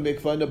you go to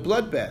mikvah in a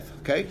bloodbath?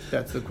 Okay,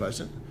 that's the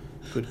question.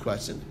 Good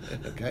question.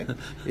 Okay,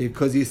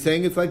 because he's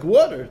saying it's like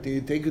water. Do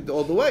you take it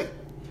all the way?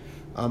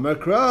 Amar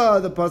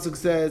Kra, the pasuk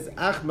says,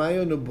 Ach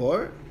mayon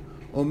ubor,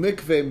 o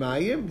mikveh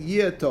mayim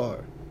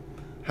yiator,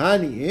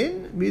 hani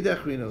in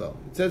midachrin alo.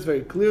 It says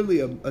very clearly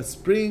a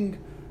spring,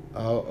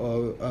 a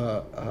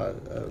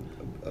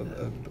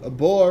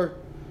bore,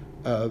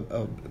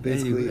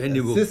 basically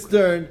a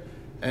cistern,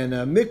 and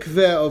a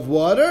mikveh of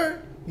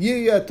water,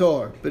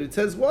 yiyator. But it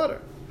says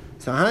water.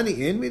 So hani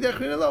in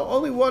midachrin alo,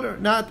 only water,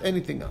 not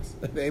anything else.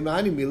 How do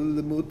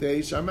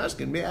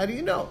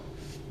you know?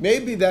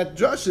 Maybe that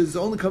drush is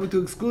only coming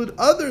to exclude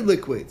other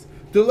liquids.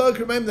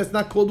 That's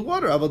not called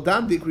water. But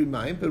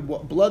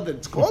blood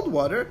that's called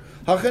water,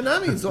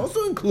 hachanami is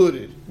also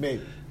included.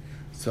 Maybe.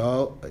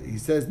 So he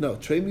says no.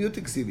 Trei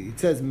miyutik sivi. It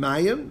says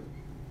mayim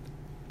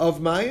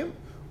of mayim,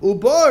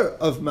 ubar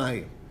of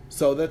mayim.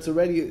 So that's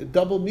already a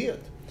double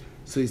miyut.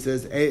 So he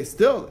says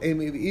still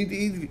it's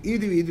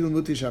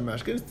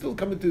still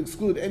coming to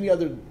exclude any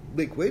other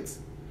liquids.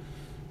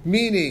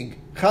 Meaning,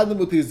 one,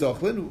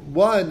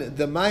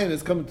 the mayim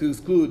is coming to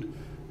exclude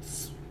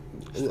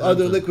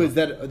other liquids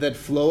that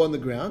flow on the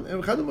ground,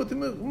 and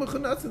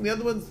the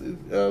other one's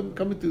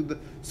coming to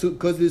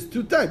because there's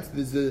two types.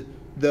 There's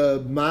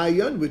the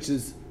mayan, which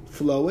is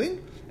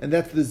flowing, and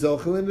that's the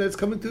zochelin that's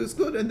coming to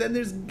exclude, and then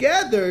there's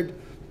gathered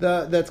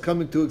that's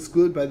coming to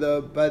exclude by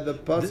the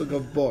pasuk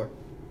of bor.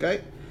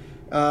 Okay,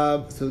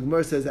 so the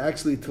Gemara says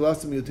actually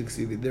telasim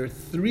yutik. There are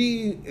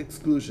three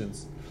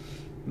exclusions: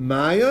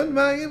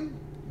 mayim.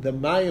 The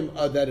mayim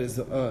that is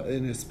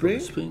in a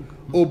spring,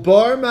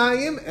 ubar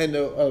mayim, and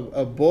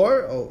a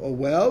bore, a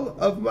well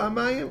of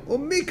mayim, or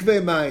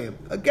mikveh mayim,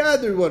 a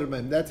gathered water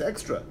mayim. That's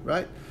extra,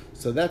 right?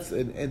 So that's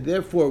and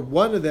therefore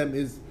one of them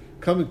is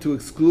coming to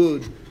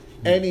exclude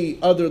any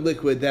other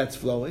liquid that's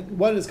flowing.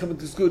 One is coming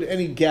to exclude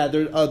any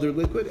gathered other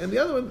liquid, and the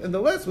other one, and the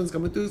last one's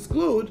coming to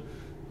exclude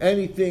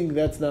anything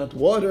that's not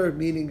water,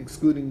 meaning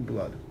excluding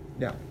blood.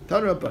 Now,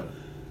 Tanur Rabbanan.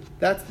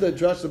 That's the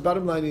drush. The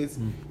bottom line is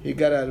he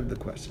got out of the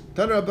question.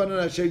 Tanur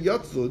Rabbanan asher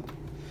yotzud.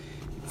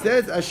 It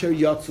says asher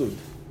yotzud.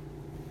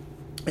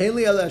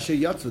 Ainli ala asher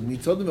yotzud.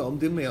 Nitzodim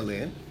ve'omdim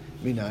me'alein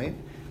minayin.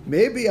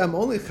 Maybe I'm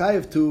only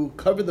chayiv to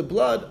cover the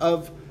blood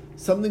of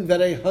something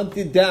that I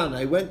hunted down.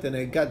 I went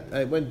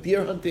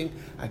deer hunting.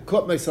 I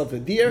caught myself a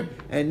deer,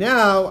 and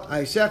now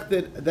I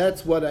shechted.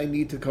 That's what I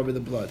need to cover the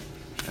blood.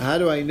 How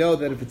do I know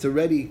that if it's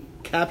already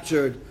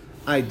captured,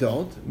 I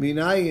don't?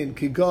 Minayin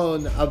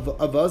kigon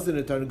avazin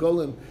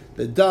etargolim.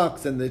 The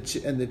ducks and the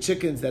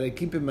chickens that I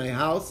keep in my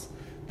house,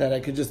 that I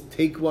could just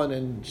take one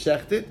and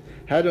shecht it.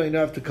 How do I know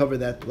I have to cover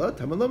that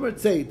blood?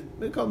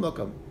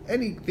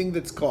 Anything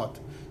that's caught.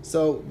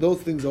 So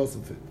those things also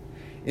fit.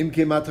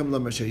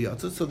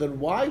 So then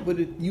why would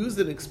it use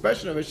an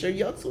expression of asher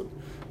yatzud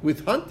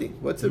with hunting?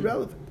 What's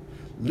irrelevant?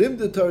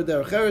 The Torah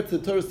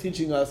is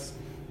teaching us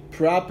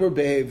proper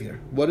behavior.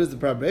 What is the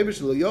proper behavior?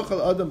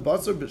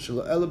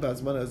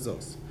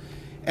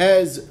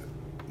 As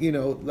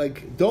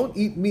like don't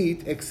eat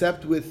meat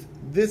except with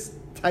this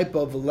type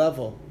of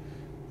level.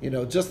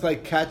 Just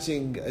like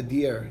catching a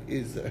deer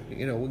is,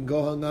 when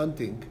go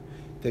hunting,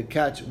 to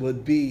catch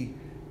would be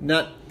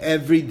not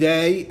every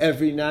day,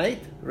 every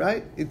night,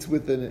 right? It's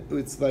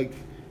like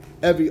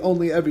every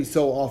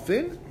so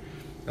often.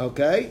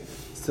 Okay,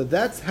 so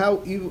that's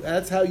how you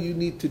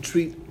need to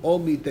treat all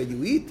meat that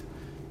you eat.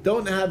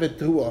 Don't have it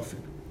too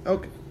often.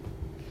 Okay.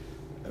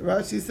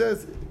 Rashi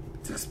says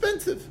it's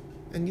expensive,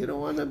 and you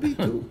don't want to be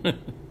too.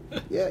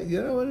 Yeah, you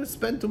don't want to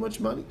spend too much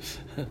money.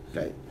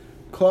 Okay,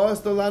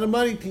 cost a lot of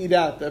money to eat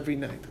out every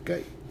night.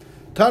 Okay,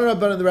 Tanur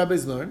Rabbanan, the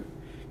rabbis learn,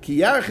 Ki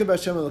yarchiv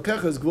Hashem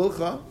elokecha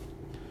gvulcha,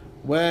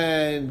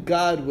 when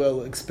God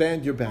will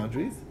expand your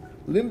boundaries.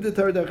 Lim de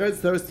Torah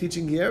is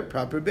teaching here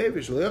proper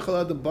behavior. Shelo yochel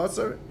adam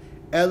basar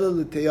ela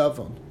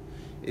l'teyavon.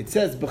 It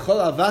says b'chol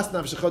avas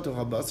nafshecha toch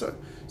habasar.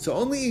 So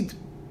only eat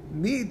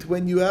meat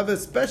when you have a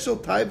special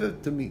type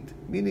of to meat.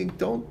 Meaning,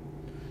 don't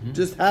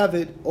just have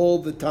it all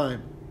the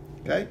time.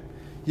 Okay.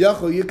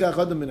 Maybe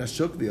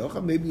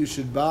you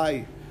should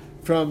buy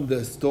from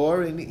the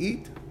store and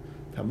eat.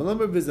 No,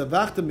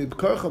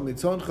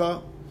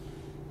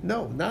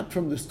 not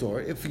from the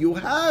store. If you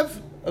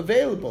have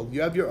available,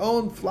 you have your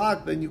own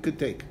flock, then you could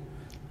take.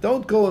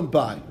 Don't go and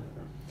buy.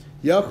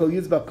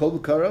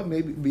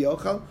 Maybe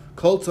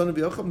Kol tzon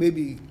v'yochel,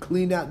 maybe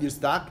clean out your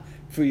stock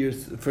for your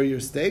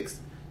steaks.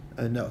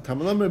 No.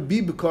 Tamalamar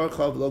bi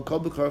b'karcha v'lo kol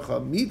b'karcha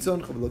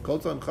mitzon v'lo kol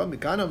tzon cha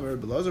mikana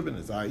Rabbi Elazar ben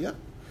Azariah.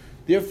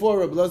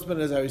 Therefore, Rabbi Elazar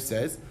ben Azariah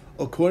says,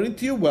 according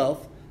to your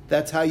wealth,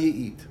 that's how you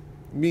eat.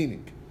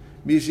 Meaning,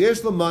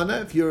 misheyesh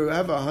lamana, if you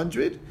have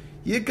 100,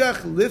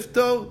 yikach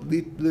lifto,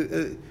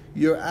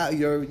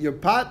 your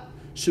pot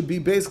should be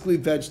basically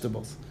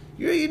vegetables.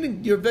 You're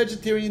eating your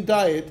vegetarian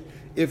diet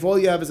if all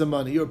you have is a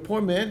money. You're a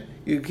poor man,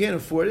 you can't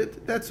afford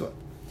it, that's what.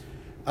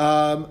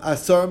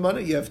 Asar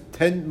mana, you have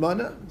 10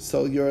 mana,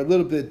 so you're a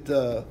little bit,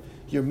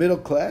 you're middle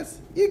class.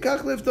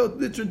 Yikach lifto,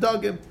 litra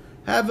dagim,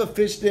 have a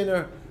fish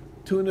dinner,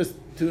 tuna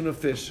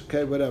fish,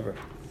 okay, whatever,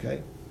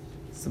 okay?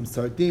 Some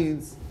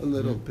sardines, a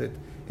little bit.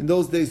 In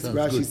those days,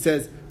 Rashi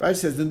says,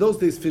 in those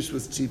days fish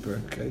was cheaper,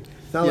 okay?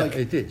 It's not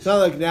it is. It's not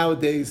like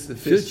nowadays the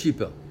fish. Still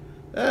cheaper.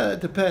 It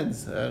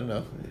depends, I don't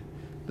know.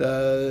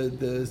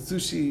 The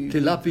sushi...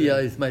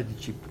 Tilapia is mighty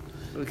cheap.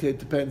 Okay, it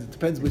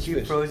depends which Cheap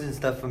fish. frozen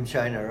stuff from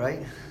China,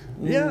 right?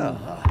 Yeah.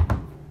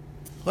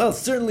 Well,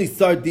 certainly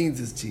sardines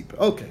is cheaper.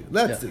 Okay,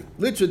 let's see.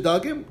 Litra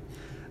dagim,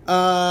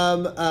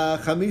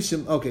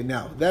 chamishim. Okay,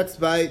 now that's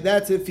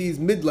if he's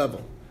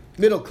mid-level,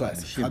 middle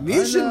class.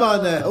 Chamishim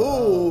mana.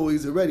 Oh,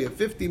 he's already a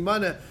 50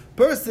 mana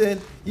person.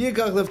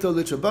 Yikach lifto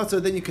litra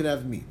basar. Then you can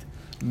have meat.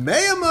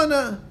 Mea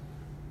mana.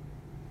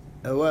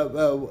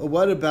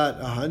 What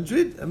about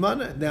 100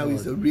 mana? Now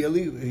he's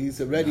already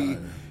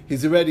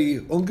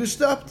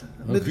ungestapt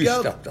mit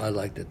Geld. I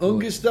like that.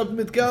 Ungestapt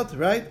mit Geld,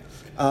 right?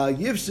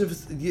 Yifshu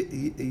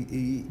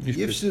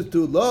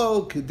too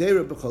low,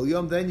 kedera b'chol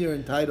yom. Then you're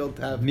entitled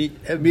to have meat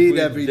every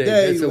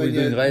day. That's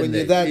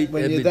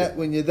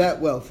when you're that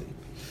wealthy.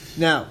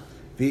 Now,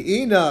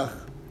 v'inach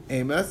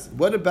emas.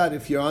 What about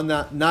if you're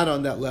not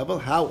on that level?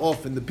 How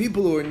often the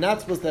people who are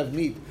not supposed to have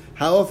meat?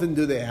 How often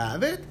do they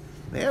have it?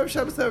 Erev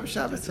Shabbos, Erev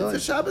Shabbos. It's a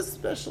Shabbos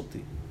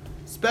specialty.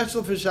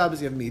 Special for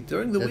Shabbos, you have meat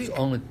during the week.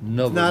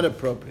 It's not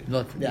appropriate.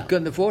 You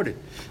couldn't afford it.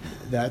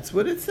 That's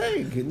what it's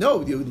saying.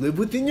 No, you live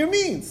within your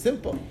means.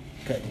 Simple.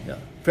 Okay.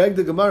 Frag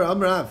the Gemara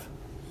Amrav.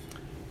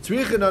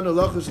 Tzrichin anu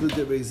lachosh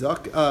l'divrei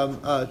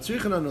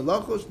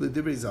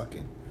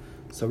zakin.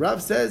 So Rav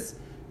says,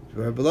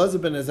 Rabbi Elazar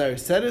ben Azariah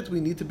said it.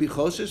 We need to be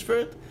choshesh for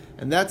it,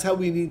 and that's how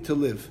we need to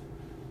live.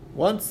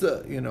 Once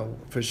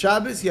for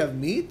Shabbos you have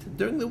meat.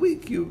 During the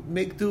week you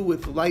make do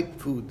with light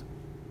food.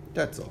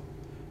 That's all,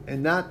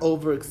 and not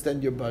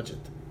overextend your budget.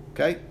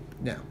 Okay.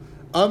 Now,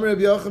 Amr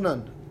Rabbi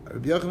Yochanan.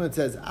 Rabbi Yochanan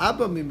says,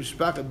 Abba mi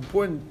mishpacha,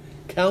 important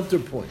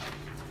counterpoint.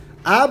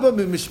 Abba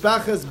mi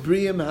mishpachas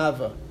Briam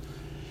Hava.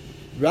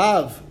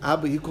 Rav,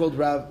 Abba, he called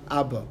Rav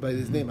Abba by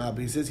his name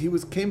Abba. He says he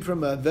came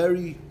from a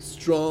very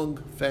strong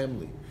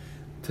family.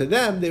 To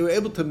them, they were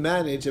able to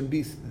manage and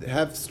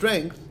have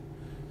strength,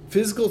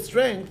 physical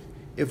strength,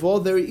 if all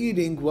they're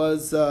eating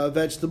was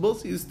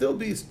vegetables. You still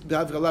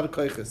have a lot of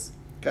koiches.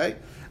 Okay?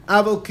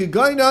 Aval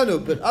kigainanu,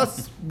 but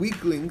us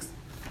weaklings,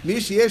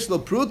 if you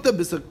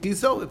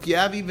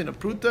have even a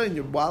pruta in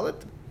your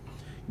wallet,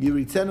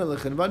 you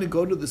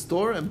go to the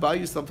store and buy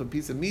yourself a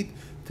piece of meat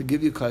to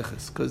give you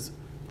kaiches. Because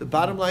the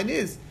bottom line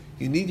is,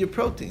 you need your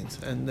proteins,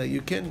 and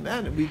you can't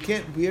manage.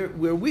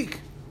 We're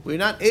weak. We're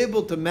not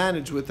able to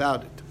manage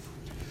without it.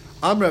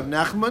 Rav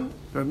Nachman.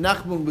 Rav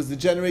Nachman was the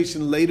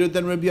generation later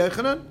than Rabbi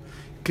Yochanan.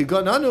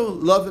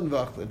 Kigananu love and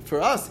vachlin. For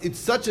us, it's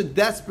such a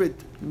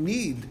desperate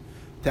need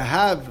to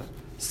have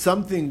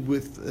something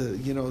with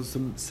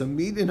some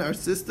meat in our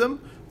system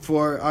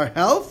for our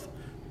health.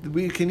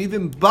 We can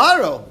even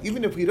borrow,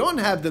 even if we don't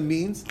have the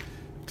means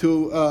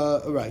to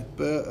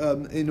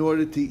in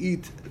order to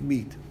eat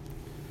meat.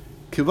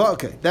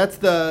 Okay, that's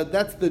the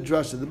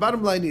drasha. The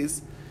bottom line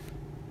is,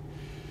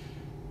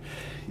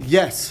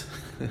 yes,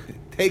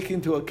 take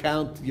into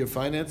account your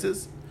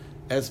finances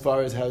as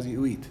far as how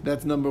you eat.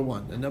 That's number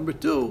one. And number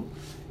two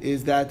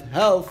is that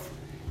health.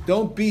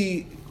 Don't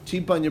be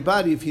cheap on your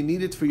body. If you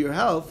need it for your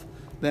health,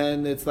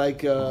 then it's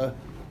like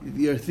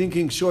you're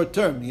thinking short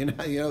term. You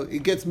know,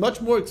 it gets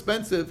much more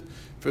expensive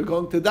for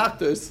going to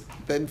doctors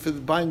than for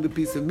buying the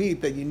piece of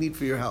meat that you need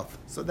for your health.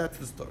 So that's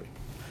the story.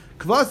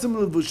 Kvasim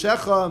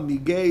levushecha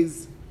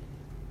migez.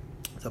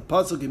 It's a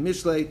pasuk in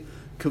Mishlei.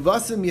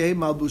 Kvasim yehi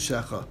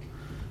malbushecha.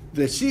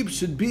 The sheep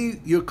should be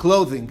your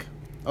clothing.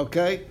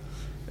 Okay,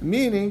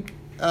 meaning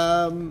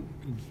from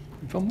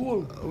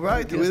wool.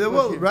 Right, with a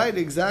wool. Right,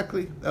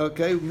 exactly.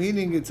 Okay,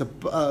 meaning it's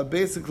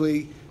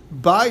basically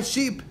buy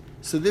sheep.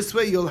 So this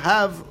way you'll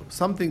have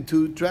something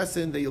to dress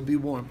in that you'll be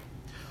warm.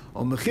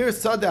 Or mechir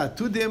sada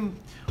atudim,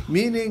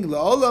 meaning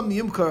laolam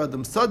yimkar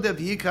adam sada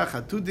v'yikach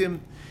atudim.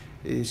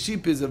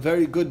 Sheep is a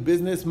very good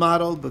business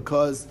model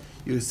because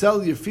you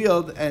sell your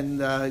field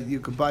and you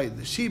could buy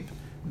the sheep.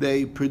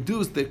 They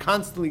produce. They're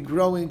constantly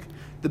growing.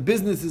 The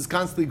business is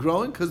constantly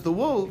growing because the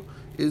wool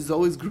is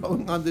always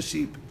growing on the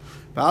sheep.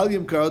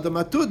 And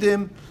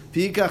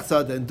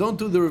don't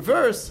do the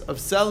reverse of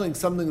selling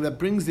something that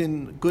brings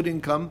in good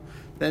income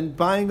than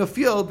buying a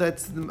field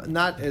that's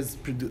not as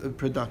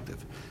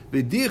productive.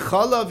 What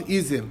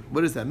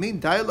does that mean?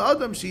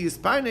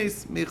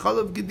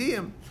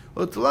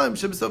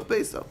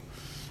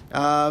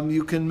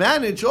 you can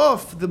manage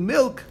off the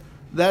milk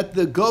that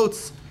the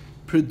goats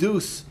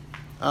produce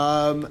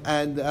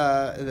and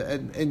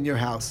in your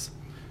house.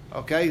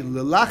 Okay,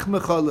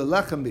 lelachmecha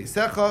lelechem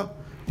beisecha.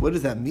 What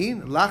does that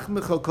mean?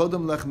 Lachmecha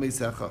kodem lechem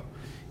beisecha.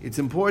 It's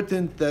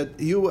important that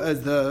you,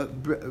 as the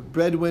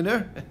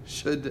breadwinner,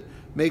 should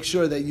make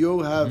sure that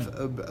you have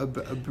a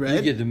bread.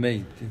 You get the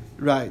main.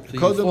 Right. So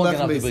Kodem you're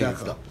lechem bringing beisecha.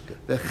 stuff. Okay.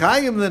 The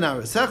chayim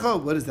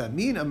lenarasecha. What does that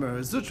mean? Amar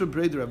Zutra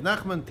Breder Rav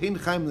Nachman Tein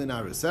chayim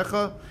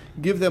lenarasecha.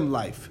 Give them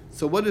life.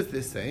 So what is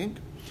this saying?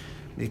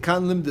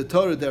 Mikan lim the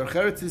Torah derech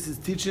eretz. This is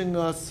teaching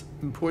us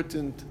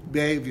important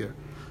behavior.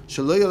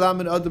 Shelo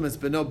yalamed adam es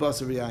beno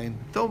basar yayin.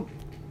 Don't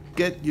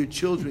get your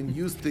children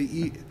used to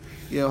eat,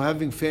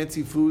 having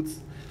fancy foods,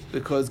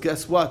 because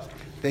guess what?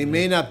 They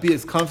may not be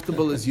as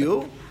comfortable as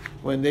you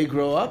when they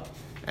grow up,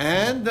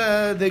 and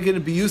they're going to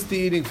be used to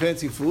eating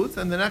fancy foods,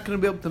 and they're not going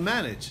to be able to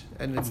manage,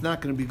 and it's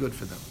not going to be good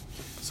for them.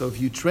 So if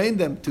you train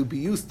them to be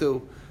used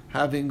to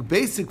having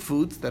basic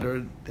foods that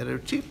are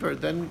cheaper,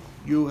 then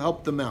you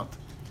help them out.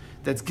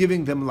 That's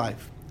giving them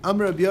life.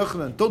 Amar Rabbi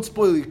Yochanan, don't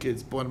spoil your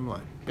kids, bottom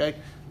line. Okay?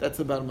 That's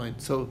the bottom line.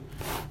 So,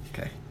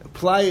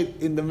 apply it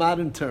in the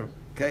modern term.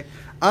 Okay?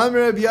 Amar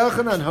Rabbi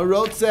Yochanan,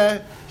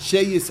 harotze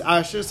sheyis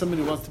asher,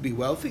 somebody who wants to be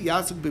wealthy.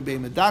 Yasuk bebei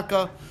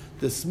medaka.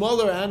 The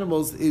smaller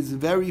animals is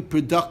very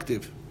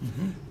productive.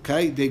 Mm-hmm.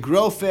 Okay? They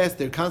grow fast,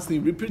 they're constantly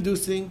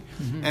reproducing,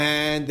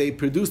 and they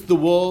produce the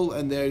wool,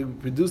 and they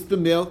produce the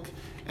milk,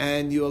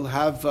 and you'll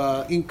have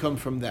income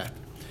from that.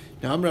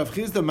 Now, Amar Rav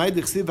Chizda,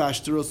 Maidich Siv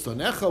Ashtaros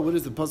Sonecha. What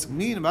does the pasuk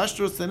mean?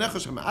 Ashtaros Sonecha,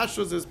 Shema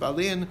Ashtaros es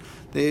Balin.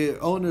 The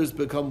owners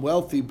become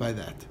wealthy by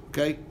that.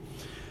 Okay.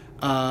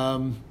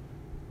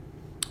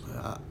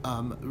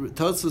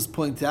 Tosfos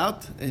points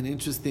out an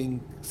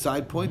interesting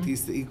side point.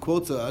 He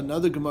quotes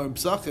another Gemara in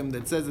Psachim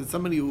that says that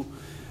somebody who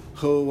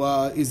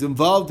is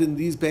involved in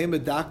these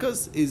Behemoth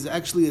Dakas is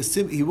actually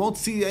he won't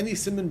see any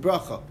Siman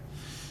Bracha.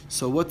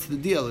 So what's the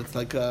deal? It's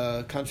like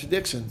a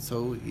contradiction.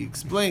 So he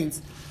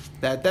explains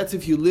that's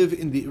if you live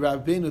in the,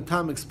 Rabbeinu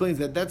Tam explains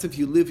that's if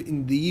you live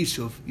in the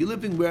Yishuv. You're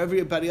living where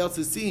everybody else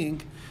is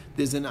seeing,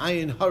 there's an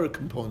ayin hara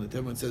component.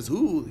 Everyone says,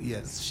 he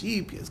has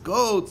sheep, he has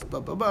goats, blah,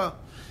 blah, blah.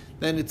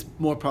 Then it's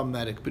more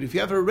problematic. But if you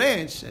have a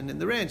ranch, and in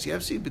the ranch you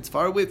have sheep, it's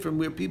far away from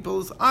where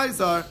people's eyes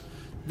are,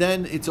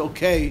 then it's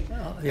okay,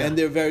 and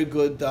they're very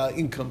good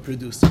income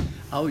producing.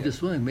 I was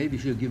just wondering, maybe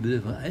you should give a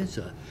different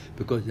answer,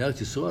 because now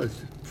you saw it's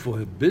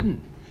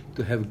forbidden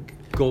to have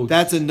goats.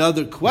 That's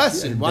another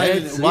question. Why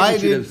didn't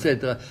he say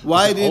that?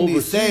 Right,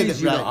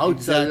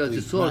 outside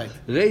exactly,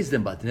 raise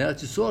them, but in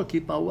Eretz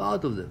keep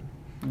out of them.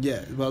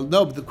 Yeah, well,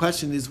 no, but the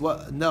question is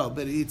what? No,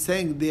 but it's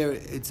saying there,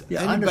 it's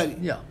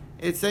anybody.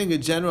 It's saying a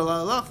general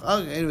halach.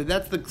 Okay, anyway,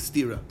 that's the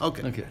stira.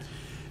 Okay.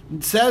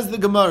 It says the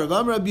Gemara,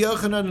 Amar Rabbi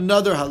Yochanan,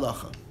 another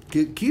halacha.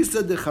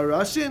 Kisa de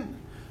charashin,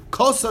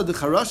 kosa de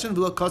charashin,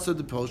 v'lo kosa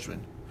de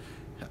poshrin.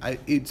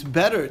 It's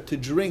better to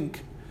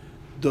drink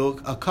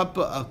a cup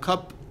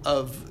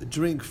of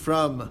drink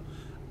from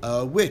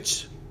a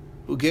witch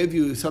who gave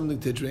you something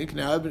to drink.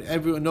 Now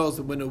everyone knows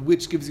that when a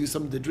witch gives you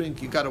something to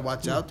drink, you got to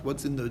watch out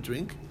what's in the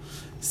drink.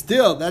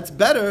 Still, that's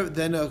better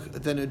than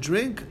a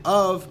drink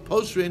of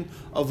poshrin,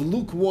 of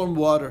lukewarm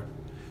water.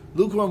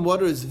 Lukewarm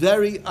water is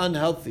very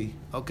unhealthy.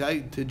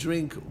 Okay, to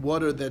drink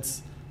water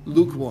that's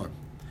lukewarm.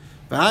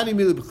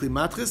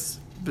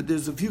 But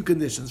there's a few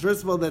conditions.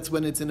 First of all, that's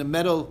when it's in a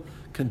metal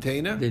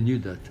container. They knew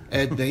that.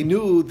 And they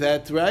knew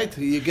that, right?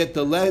 You get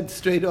the lead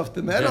straight off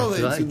the metal,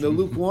 that's it's right. in the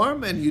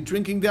lukewarm, and you're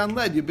drinking down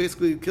lead. You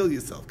basically kill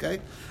yourself, okay?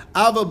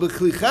 Ava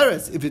b'kli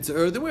cheres, if it's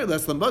earthenware,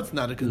 less than it's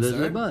not a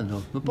concern.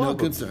 No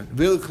concern.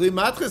 Vil kli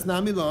matches,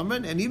 nami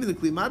lomen, and even the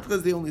kli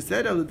matches, they only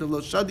said, the lo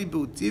shadi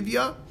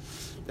b'utivya,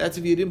 that's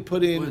if you didn't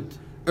put in wood.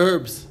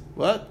 Herbs.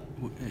 What?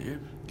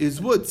 Is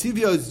wood.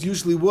 Tivya is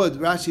usually wood.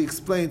 Rashi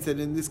explains that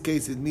in this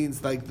case it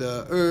means like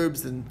the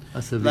herbs and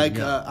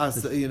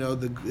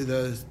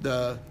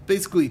the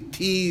basically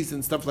teas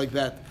and stuff like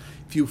that.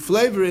 If you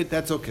flavor it,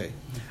 that's okay.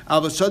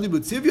 That's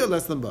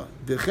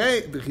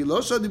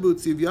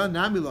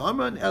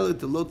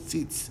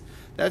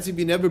if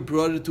you never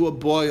brought it to a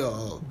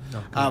boil.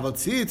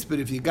 But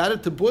if you got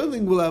it to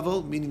boiling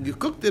level, meaning you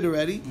cooked it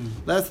already,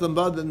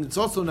 then it's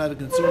also not a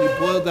concern. You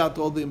boiled out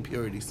all the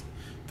impurities.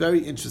 Very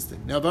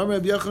interesting. Now,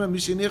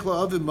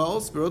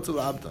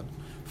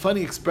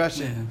 funny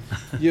expression.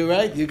 Yeah. You're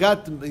right. You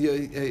got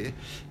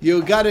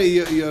your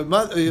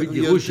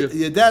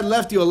dad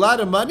left you a lot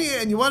of money,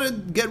 and you want to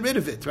get rid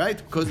of it, right?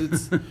 Because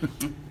it's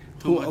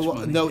too much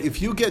money. No,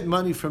 if you get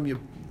money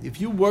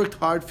if you worked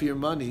hard for your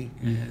money,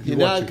 you're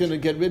not going to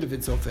get rid of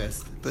it so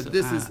fast. But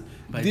this is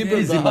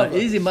easy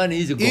money,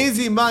 easy go.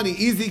 Easy money,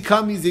 easy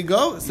come, easy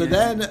go. So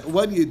then,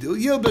 what do?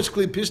 Yilbesh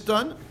kli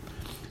pishtan.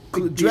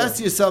 dress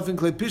yourself in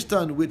klei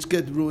pishtan, which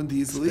get ruined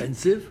easily.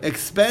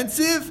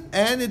 Expensive,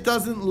 and it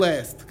doesn't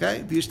last.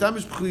 Okay,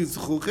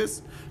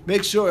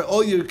 make sure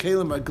all your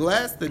kelim are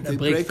glass, that they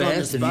break on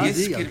the spot.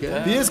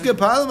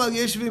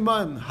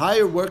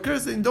 Hire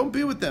workers and don't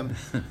be with them.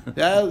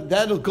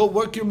 That'll go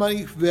work your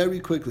money very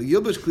quickly.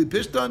 Yilbush kli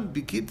pishtan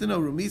bikitino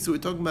rumisa. We're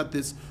talking about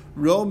this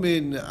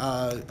Roman,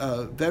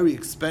 very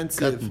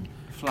expensive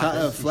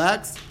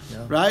flax,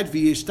 right?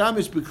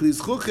 V'yishtamish b'kli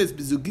zchuches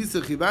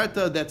b'zugisa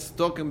chivarta. That's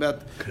talking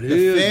about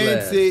the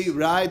fancy,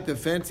 right? The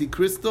fancy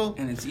crystal,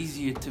 and it's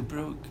easier to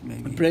break.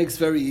 Maybe it breaks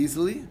very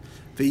easily.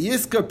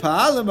 V'yiskar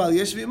pa'alam al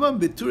yeshvi imam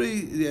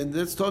b'turi, and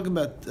that's talking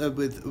about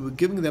with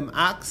giving them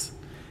ox.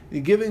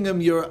 You're giving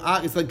them your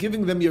ox. It's like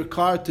giving them your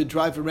car to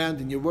drive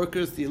around, and your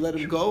workers. Do you let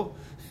them go?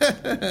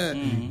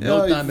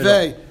 No time at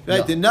all.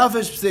 Right, the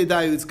nafesh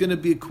pseidayu, it's going to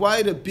be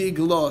quite a big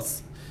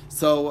loss.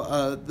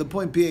 So the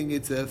point being,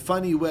 it's a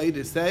funny way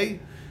to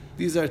say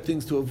these are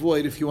things to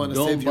avoid if you want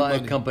to save your money.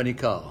 Don't buy a company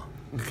car.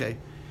 Okay.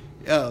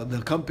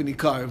 The company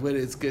car, where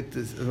it's get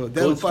this, they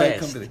don't buy a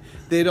company.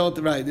 They don't,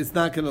 right, it's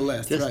not going to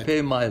last. Just right.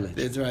 pay mileage.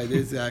 That's right,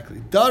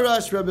 exactly.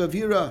 Darash Rabbi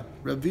Avira.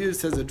 Rabbi Avira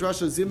says a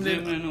drasha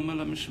Zimnin. Zimnin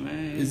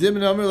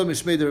Amr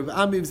LaMishmei Rav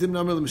Ami, Zimnin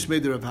Amr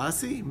LaMishmei Rav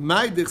Hasi.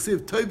 Mai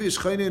Dechsiv Toivi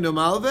Shchayne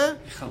Nomalve,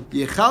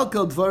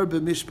 Yechalkel Dvar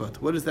B'Mishpat.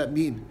 What does that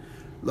mean?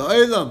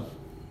 La'olam.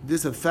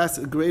 This is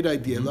a great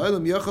idea.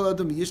 La'olam Yochel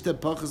Adam Yishte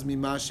Pachas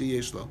Mima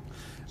Sheyesh Lo.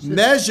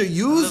 Measure,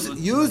 use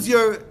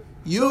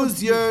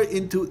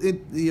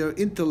your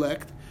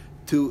intellect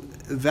to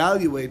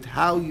evaluate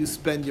how you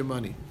spend your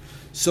money.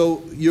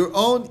 So your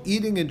own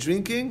eating and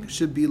drinking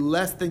should be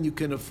less than you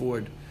can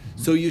afford.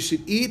 So you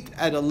should eat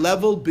at a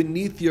level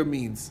beneath your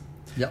means.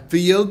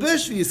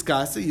 V'yilbish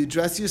v'yiskasa, you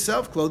dress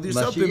yourself, clothe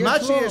yourself,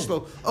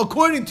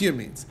 according to your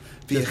means.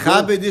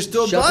 V'yichabed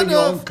ishto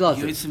banav,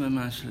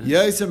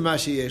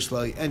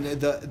 and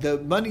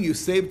the money you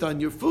saved on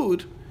your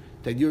food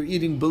that you're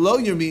eating below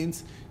your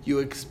means, you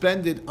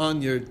expend it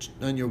on your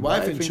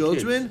wife and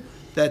children, kids.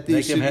 That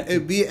they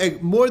should be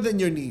more than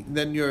your need,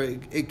 than your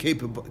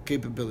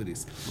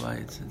capabilities.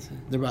 Right.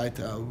 The right.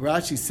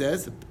 Rashi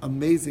says,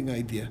 amazing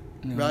idea.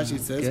 Rashi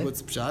says,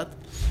 what's pshat?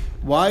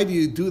 Why do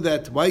you do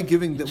that? Why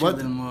giving the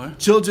children more?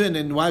 Children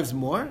and wives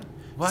more?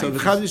 Why? So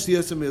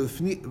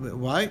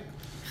why?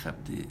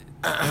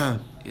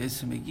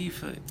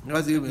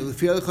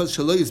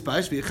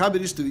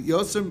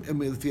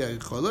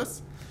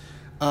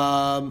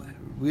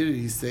 Where did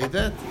he say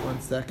that?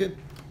 1 second.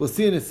 We'll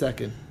see in a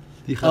second.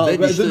 The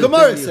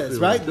Gemara says,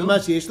 right? Why?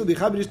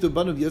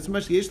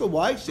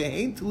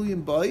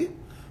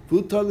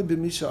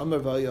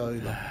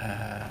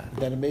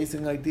 That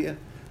amazing idea.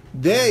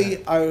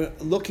 They are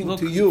looking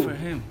to you. For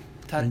him.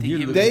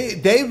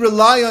 They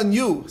rely on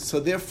you,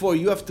 so therefore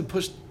you have to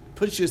push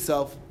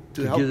yourself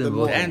to help them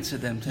more. To answer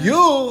them.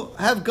 You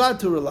have God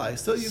to rely,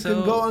 so you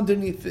can go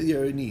underneath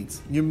your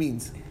needs, your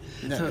means.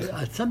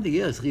 Something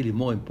else really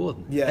more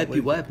important. Happy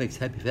wife makes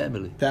happy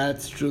family.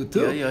 That's true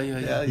too. Yeah.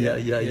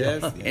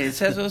 Yes. And it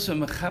says also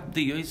mechab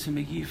de yoyse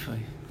megifay.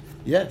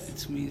 Yes.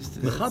 It means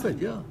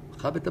mechabed,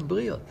 mechabed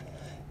abriot.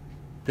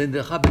 Then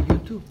the chabed you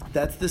too.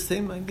 That's the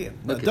same idea.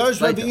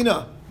 Darsh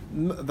Ravina.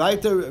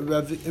 Weiter,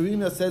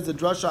 Ravina says the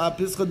drasha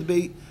apischad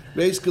be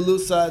Reish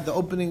Galusa, the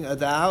opening of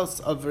the house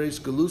of Reish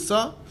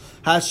Galusa.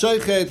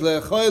 Hashoichet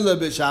lechoyle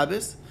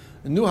b'Shabbos.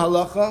 A new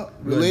halacha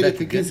related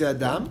to Kisei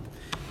Adam.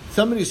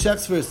 Somebody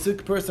checks for a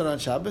sick person on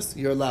Shabbos,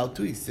 you're allowed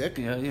to, he's sick.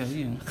 Chayev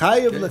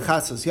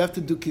lechasos, you have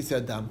to do Kisei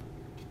Adam.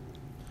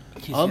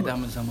 Kisei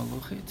Adam is a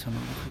malucha, it's a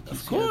malucha.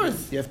 Of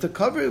course, you have to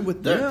cover it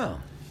with dirt.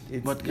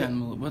 What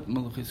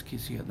malucha is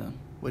Kisei Adam?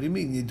 What do you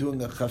mean? You're doing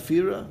a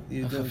chafira?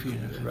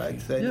 Chafira. Right,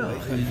 you're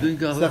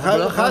doing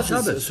a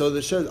Shabbos. So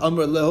the Shad,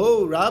 Amr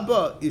leho,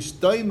 Rabba,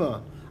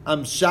 ishtoima,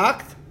 I'm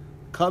shocked,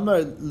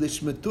 kamar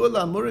lishmetur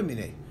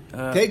la'amurimine.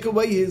 Take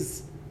away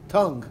his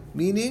tongue,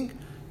 meaning,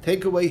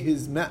 take away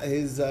his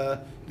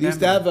they used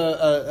to have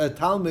a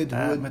Talmud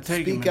who would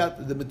speak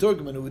out, the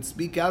Meturgaman who would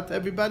speak out to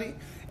everybody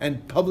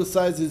and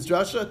publicize his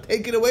drasha.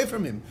 Take it away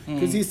from him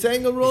because he's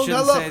saying a wrong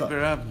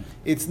halacha.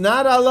 It's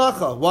not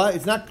halacha. Why?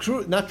 It's not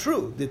true. Not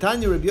true. The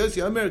Tanya Rabbi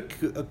Yossi Omer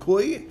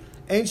koi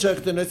ain't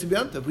shayach to Nasi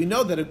B'Yom. We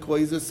know that a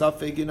koi is a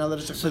safek in Allah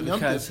shayach Yom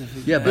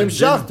Tov. Yeah, but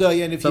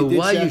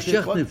why you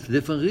shayach for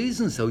different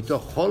reasons? So it's a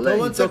chole.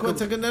 One second.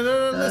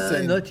 No.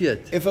 Listen. Not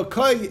yet. If a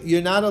koi,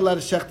 you're not allowed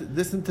to shayach.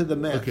 Listen to the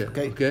math.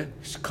 Okay.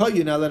 Koi,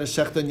 you're not allowed to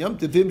shayach on Yom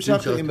Tov. Vim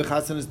shayach in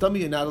mechasan is dummy.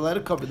 You're not allowed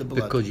to cover the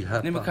blood. Because you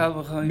have.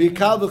 Mikal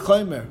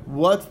v'chomer.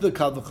 What's the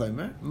kal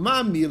v'chomer?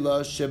 Ma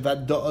mila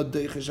shevado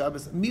doiche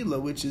Shabbos. Mila,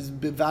 which is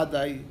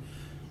bevadai.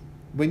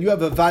 When you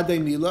have a vadei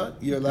mila,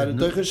 you're allowed to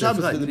doiche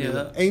Shabbos for the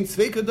mila. Ain't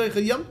sveika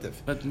doiche Yom Tov.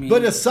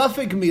 But a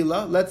suffix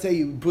mila, let's say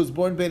he was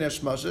born ben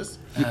hashmashas,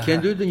 you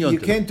can't do it on Yom Tov. You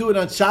can't do it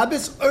on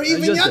Shabbos or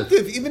even Yom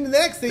Tov. Even the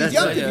next day is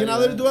Yom Tov. You're not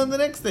allowed to do it on the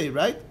next day,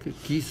 right?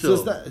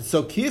 Kiso.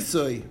 So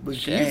kisoi,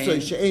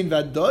 she'ein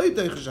vadoi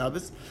doiche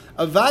Shabbos.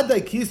 A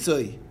vadei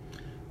kisoi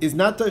is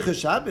not doiche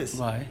Shabbos.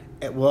 Why?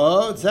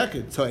 Well,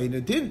 second. So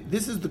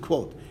this is the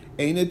quote.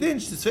 Ein adin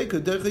she'sveika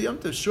derech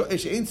yomtiv.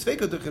 She'ein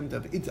sveika derech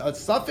yomtiv. It's a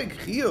suffix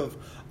chiyuv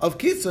of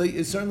kisui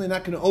is certainly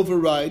not going to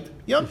override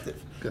yomtiv.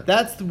 Good.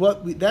 That's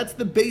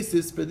the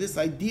basis for this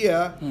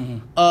idea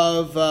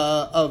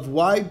of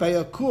why by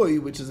a kui,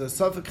 which is a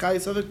suffix chay,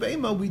 suffix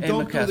be'ema, we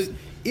don't do the.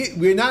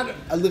 We're not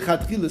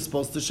lichatchila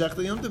supposed to shech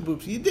the yomtiv, but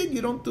if you did,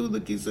 you don't do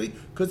the kisui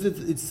because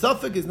its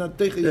suffix is not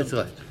teicha yomtiv. That's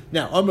right.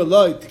 Now, Amar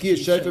Loi, Tkiya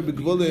Shefer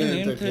Begvulin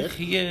and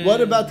Techich.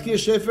 What about Tkiya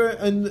Shefer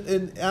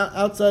and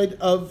outside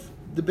of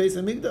the Beis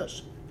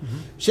Hamikdash?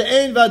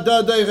 She'ein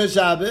vada doicha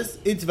Shabbos.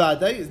 It's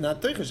vada is not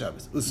doicha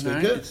Shabbos. No,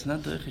 Usvika. it's not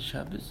doicha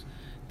Shabbos.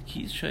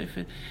 Kiyas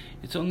Shofar.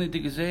 It's only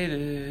the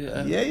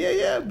Gezerah.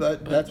 Yeah.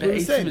 But that's what we're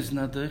saying. It's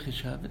not doicha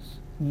Shabbos.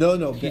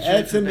 No.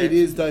 Be'etzem it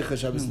is doicha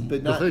Shabbos,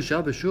 but not. Doicha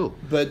Shabbos, sure.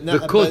 But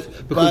not because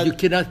you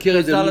cannot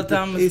carry because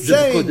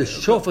the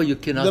shofar you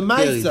cannot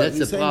carry. That's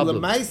the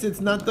problem. Lemaisa, it's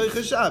not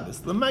doicha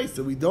Shabbos.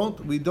 Lemaisa, we don't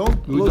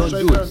blow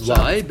do shofar. it.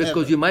 Why?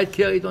 Because you might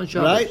carry it on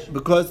Shabbos. Right?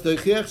 Because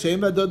doicha she'ein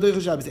vada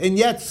doicha Shabbos, and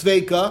yet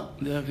sveika.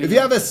 If you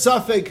have a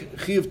suffix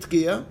chiyuv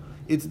tkiya,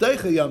 it's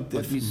doicha yomtiv.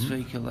 What means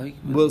sveika like?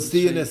 We'll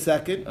see in a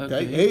second.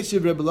 Okay. Hey,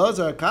 Shiv Rebbe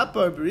Lazar,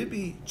 Kappa,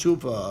 Rebbe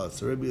Tshuva.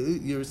 So Rebbe,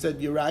 you said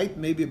you're right,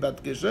 maybe about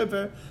the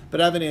Keshefer, but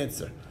I have an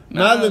answer.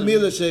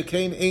 Mila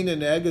shekein ein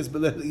an egg is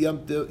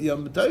yom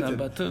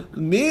tovim.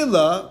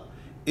 Mila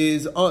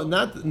is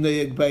not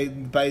neig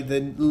by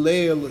the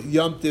leil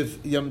yom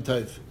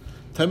tov.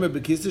 Tamer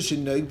bekisa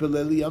sheneig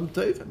b'leil yom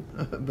tovim.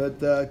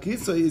 But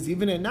kisa is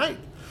even at night.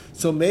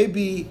 So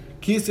maybe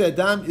Kisa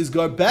Adam is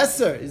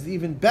Garbeser, is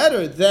even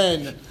better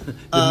than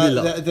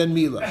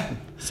Mila.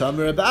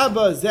 Samar Reb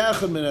Abba,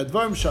 Ze'achad min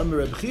advarim, Shamar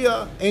Reb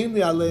Chia, Ein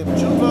li aleim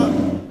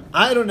tshuva.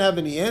 I don't have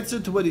any answer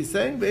to what he's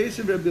saying.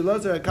 Ve'eshev Reb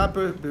Elazar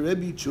HaKaper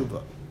b'Rebbe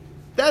Tshuva.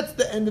 That's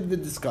the end of the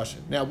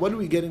discussion. Now, what are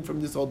we getting from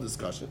this whole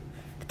discussion?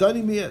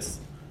 Ktani miyas.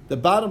 The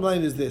bottom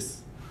line is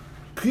this.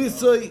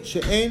 Kisoi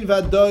she'ein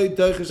vadoi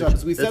toicha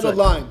Shabbos. We said a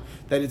line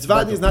that it's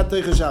vadi is not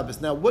toicha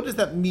Shabbos. Now, what does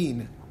that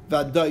mean?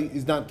 Vadai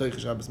is not Toich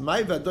Shabbos.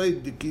 My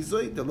Vadai the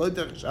Kisoi, the Loi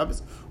Toich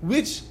Shabbos.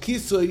 Which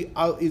Kisoi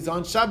is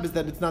on Shabbos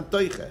that it's not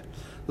Toich?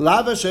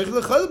 Lava Sheikh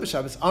Lechol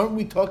b'Shabbos. Aren't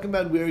we talking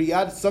about where he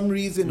had some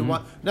reason?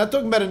 Not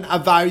talking about an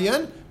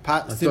Avarian,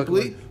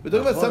 simply. We're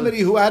talking about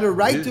somebody who had a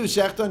right to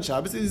Shecht on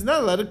Shabbos. He's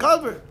not allowed to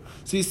cover.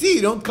 So you see,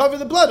 you don't cover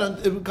the blood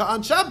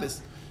on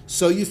Shabbos.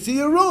 So you see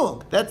you're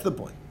wrong. That's the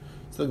point.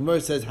 So the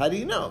Gemara says, how do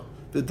you know?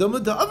 The Duma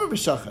Da'avar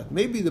b'Shachat.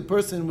 Maybe the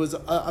person was a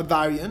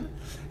Avarian,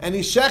 and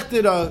he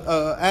shechted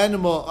a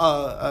animal,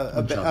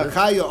 a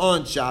chaya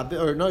on Shabbos,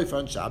 or noif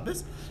on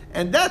Shabbos,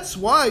 and that's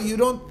why you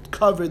don't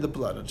cover the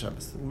blood on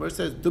Shabbos. The Gemara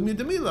says, Dumi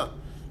de Mila.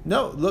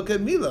 No, look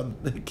at Mila.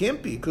 It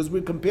can't be, because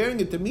we're comparing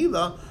it to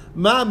Mila.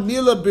 Ma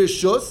Mila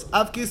b'Rishus,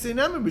 av kisei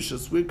nami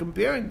b'Rishus. We're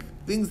comparing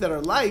things that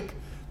are like.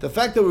 The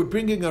fact that we're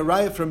bringing a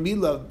raya from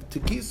Mila to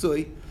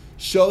Kisui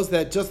shows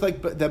that just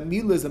like that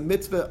Mila is a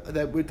mitzvah,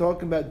 that we're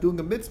talking about doing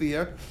a mitzvah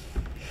here,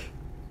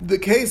 the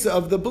case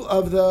of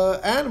the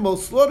animal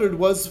slaughtered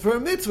was for a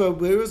mitzvah,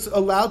 where it was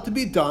allowed to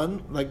be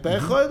done like by a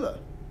choila.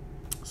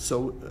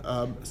 So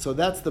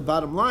that's the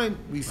bottom line.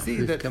 We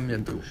see that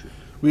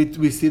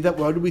we see that.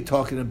 What are we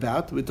talking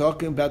about? We're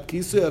talking about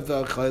kisui of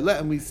the choila,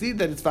 and we see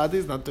that its father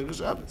is not Toich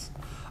Shabbos.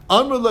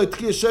 Amr lo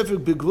tchiya shefer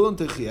begvulin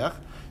techiach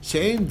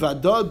she'ein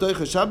vada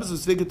doicha Shabbos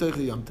u'svika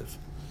toicha yom tov.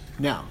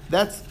 Now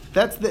that's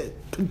the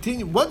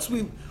continue. Once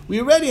we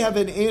already have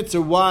an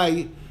answer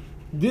why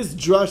this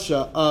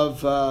drasha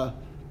of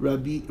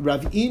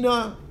Rav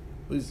Ina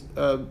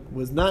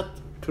was not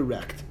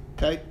correct.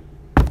 Okay?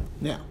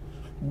 Now,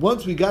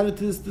 once we got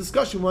into this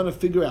discussion, we want to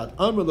figure out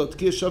Amr lo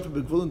tkiya shefer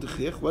begvulin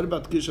techich. What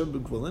about tkiya shefer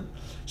begvulin?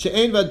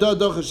 She'ein vada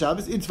docha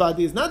Shabbos. Its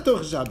vadi is not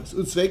docha Shabbos.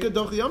 Utzveika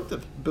docha yom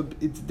tov. But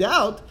its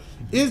doubt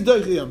is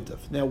docha yom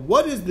tov. Now,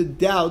 what is the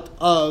doubt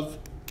of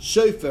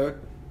shefer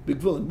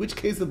begvulin? Which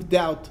case of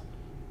doubt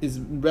is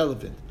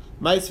relevant?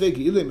 My sveika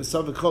ilay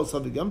mesavik chol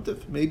savik yom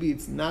tov. Maybe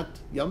it's not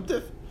yom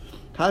tov.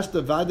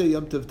 Hashta vada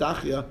yom tov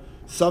tachya.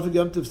 Savik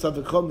Yom Tov,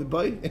 Savik Chol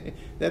Mibai.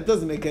 That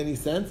doesn't make any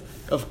sense.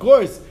 Of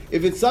course,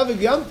 if it's Savik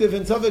Yom Tov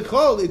and Savik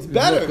Chol, it's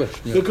better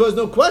because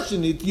no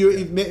question,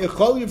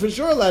 Chol you're for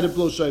sure allowed to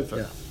blow shofar.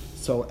 Yeah.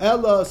 So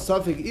Ella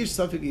Savik Ish,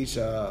 Savik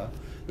Isha.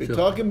 We're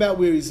talking about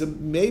where he's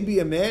maybe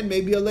a man,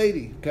 maybe a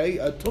lady. Okay,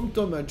 a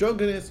tumtum, a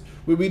drunkenness,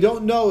 where we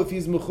don't know if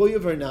he's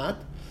mechuyev or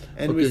not.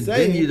 And we're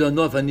saying then you don't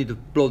know if I need to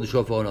blow the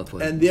shofar or not for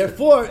him. And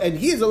therefore, and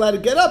he's allowed to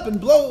get up and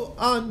blow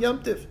on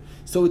Yom Tov.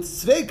 So it's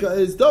Sveika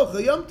is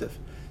Docha Yom Tov.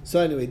 So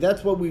anyway,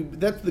 that's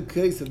the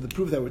case of the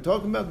proof that we're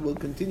talking about. We'll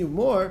continue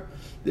more.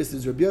 This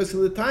is Rabbi Yossi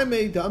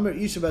L'Taimei, the Amar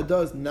Ishav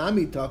does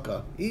Nami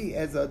Taka. He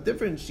has a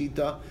different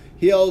shita.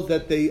 He holds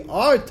that they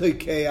are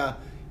Toikeya,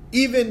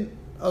 even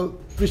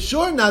for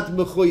sure not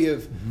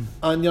Mechuyev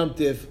on Yom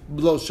Tiv,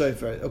 blow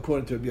shofar,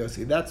 according to Rabbi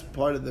Yossi. That's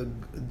part of the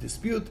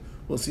dispute.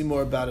 We'll see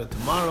more about it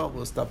tomorrow.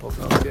 We'll stop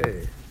over.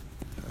 Okay.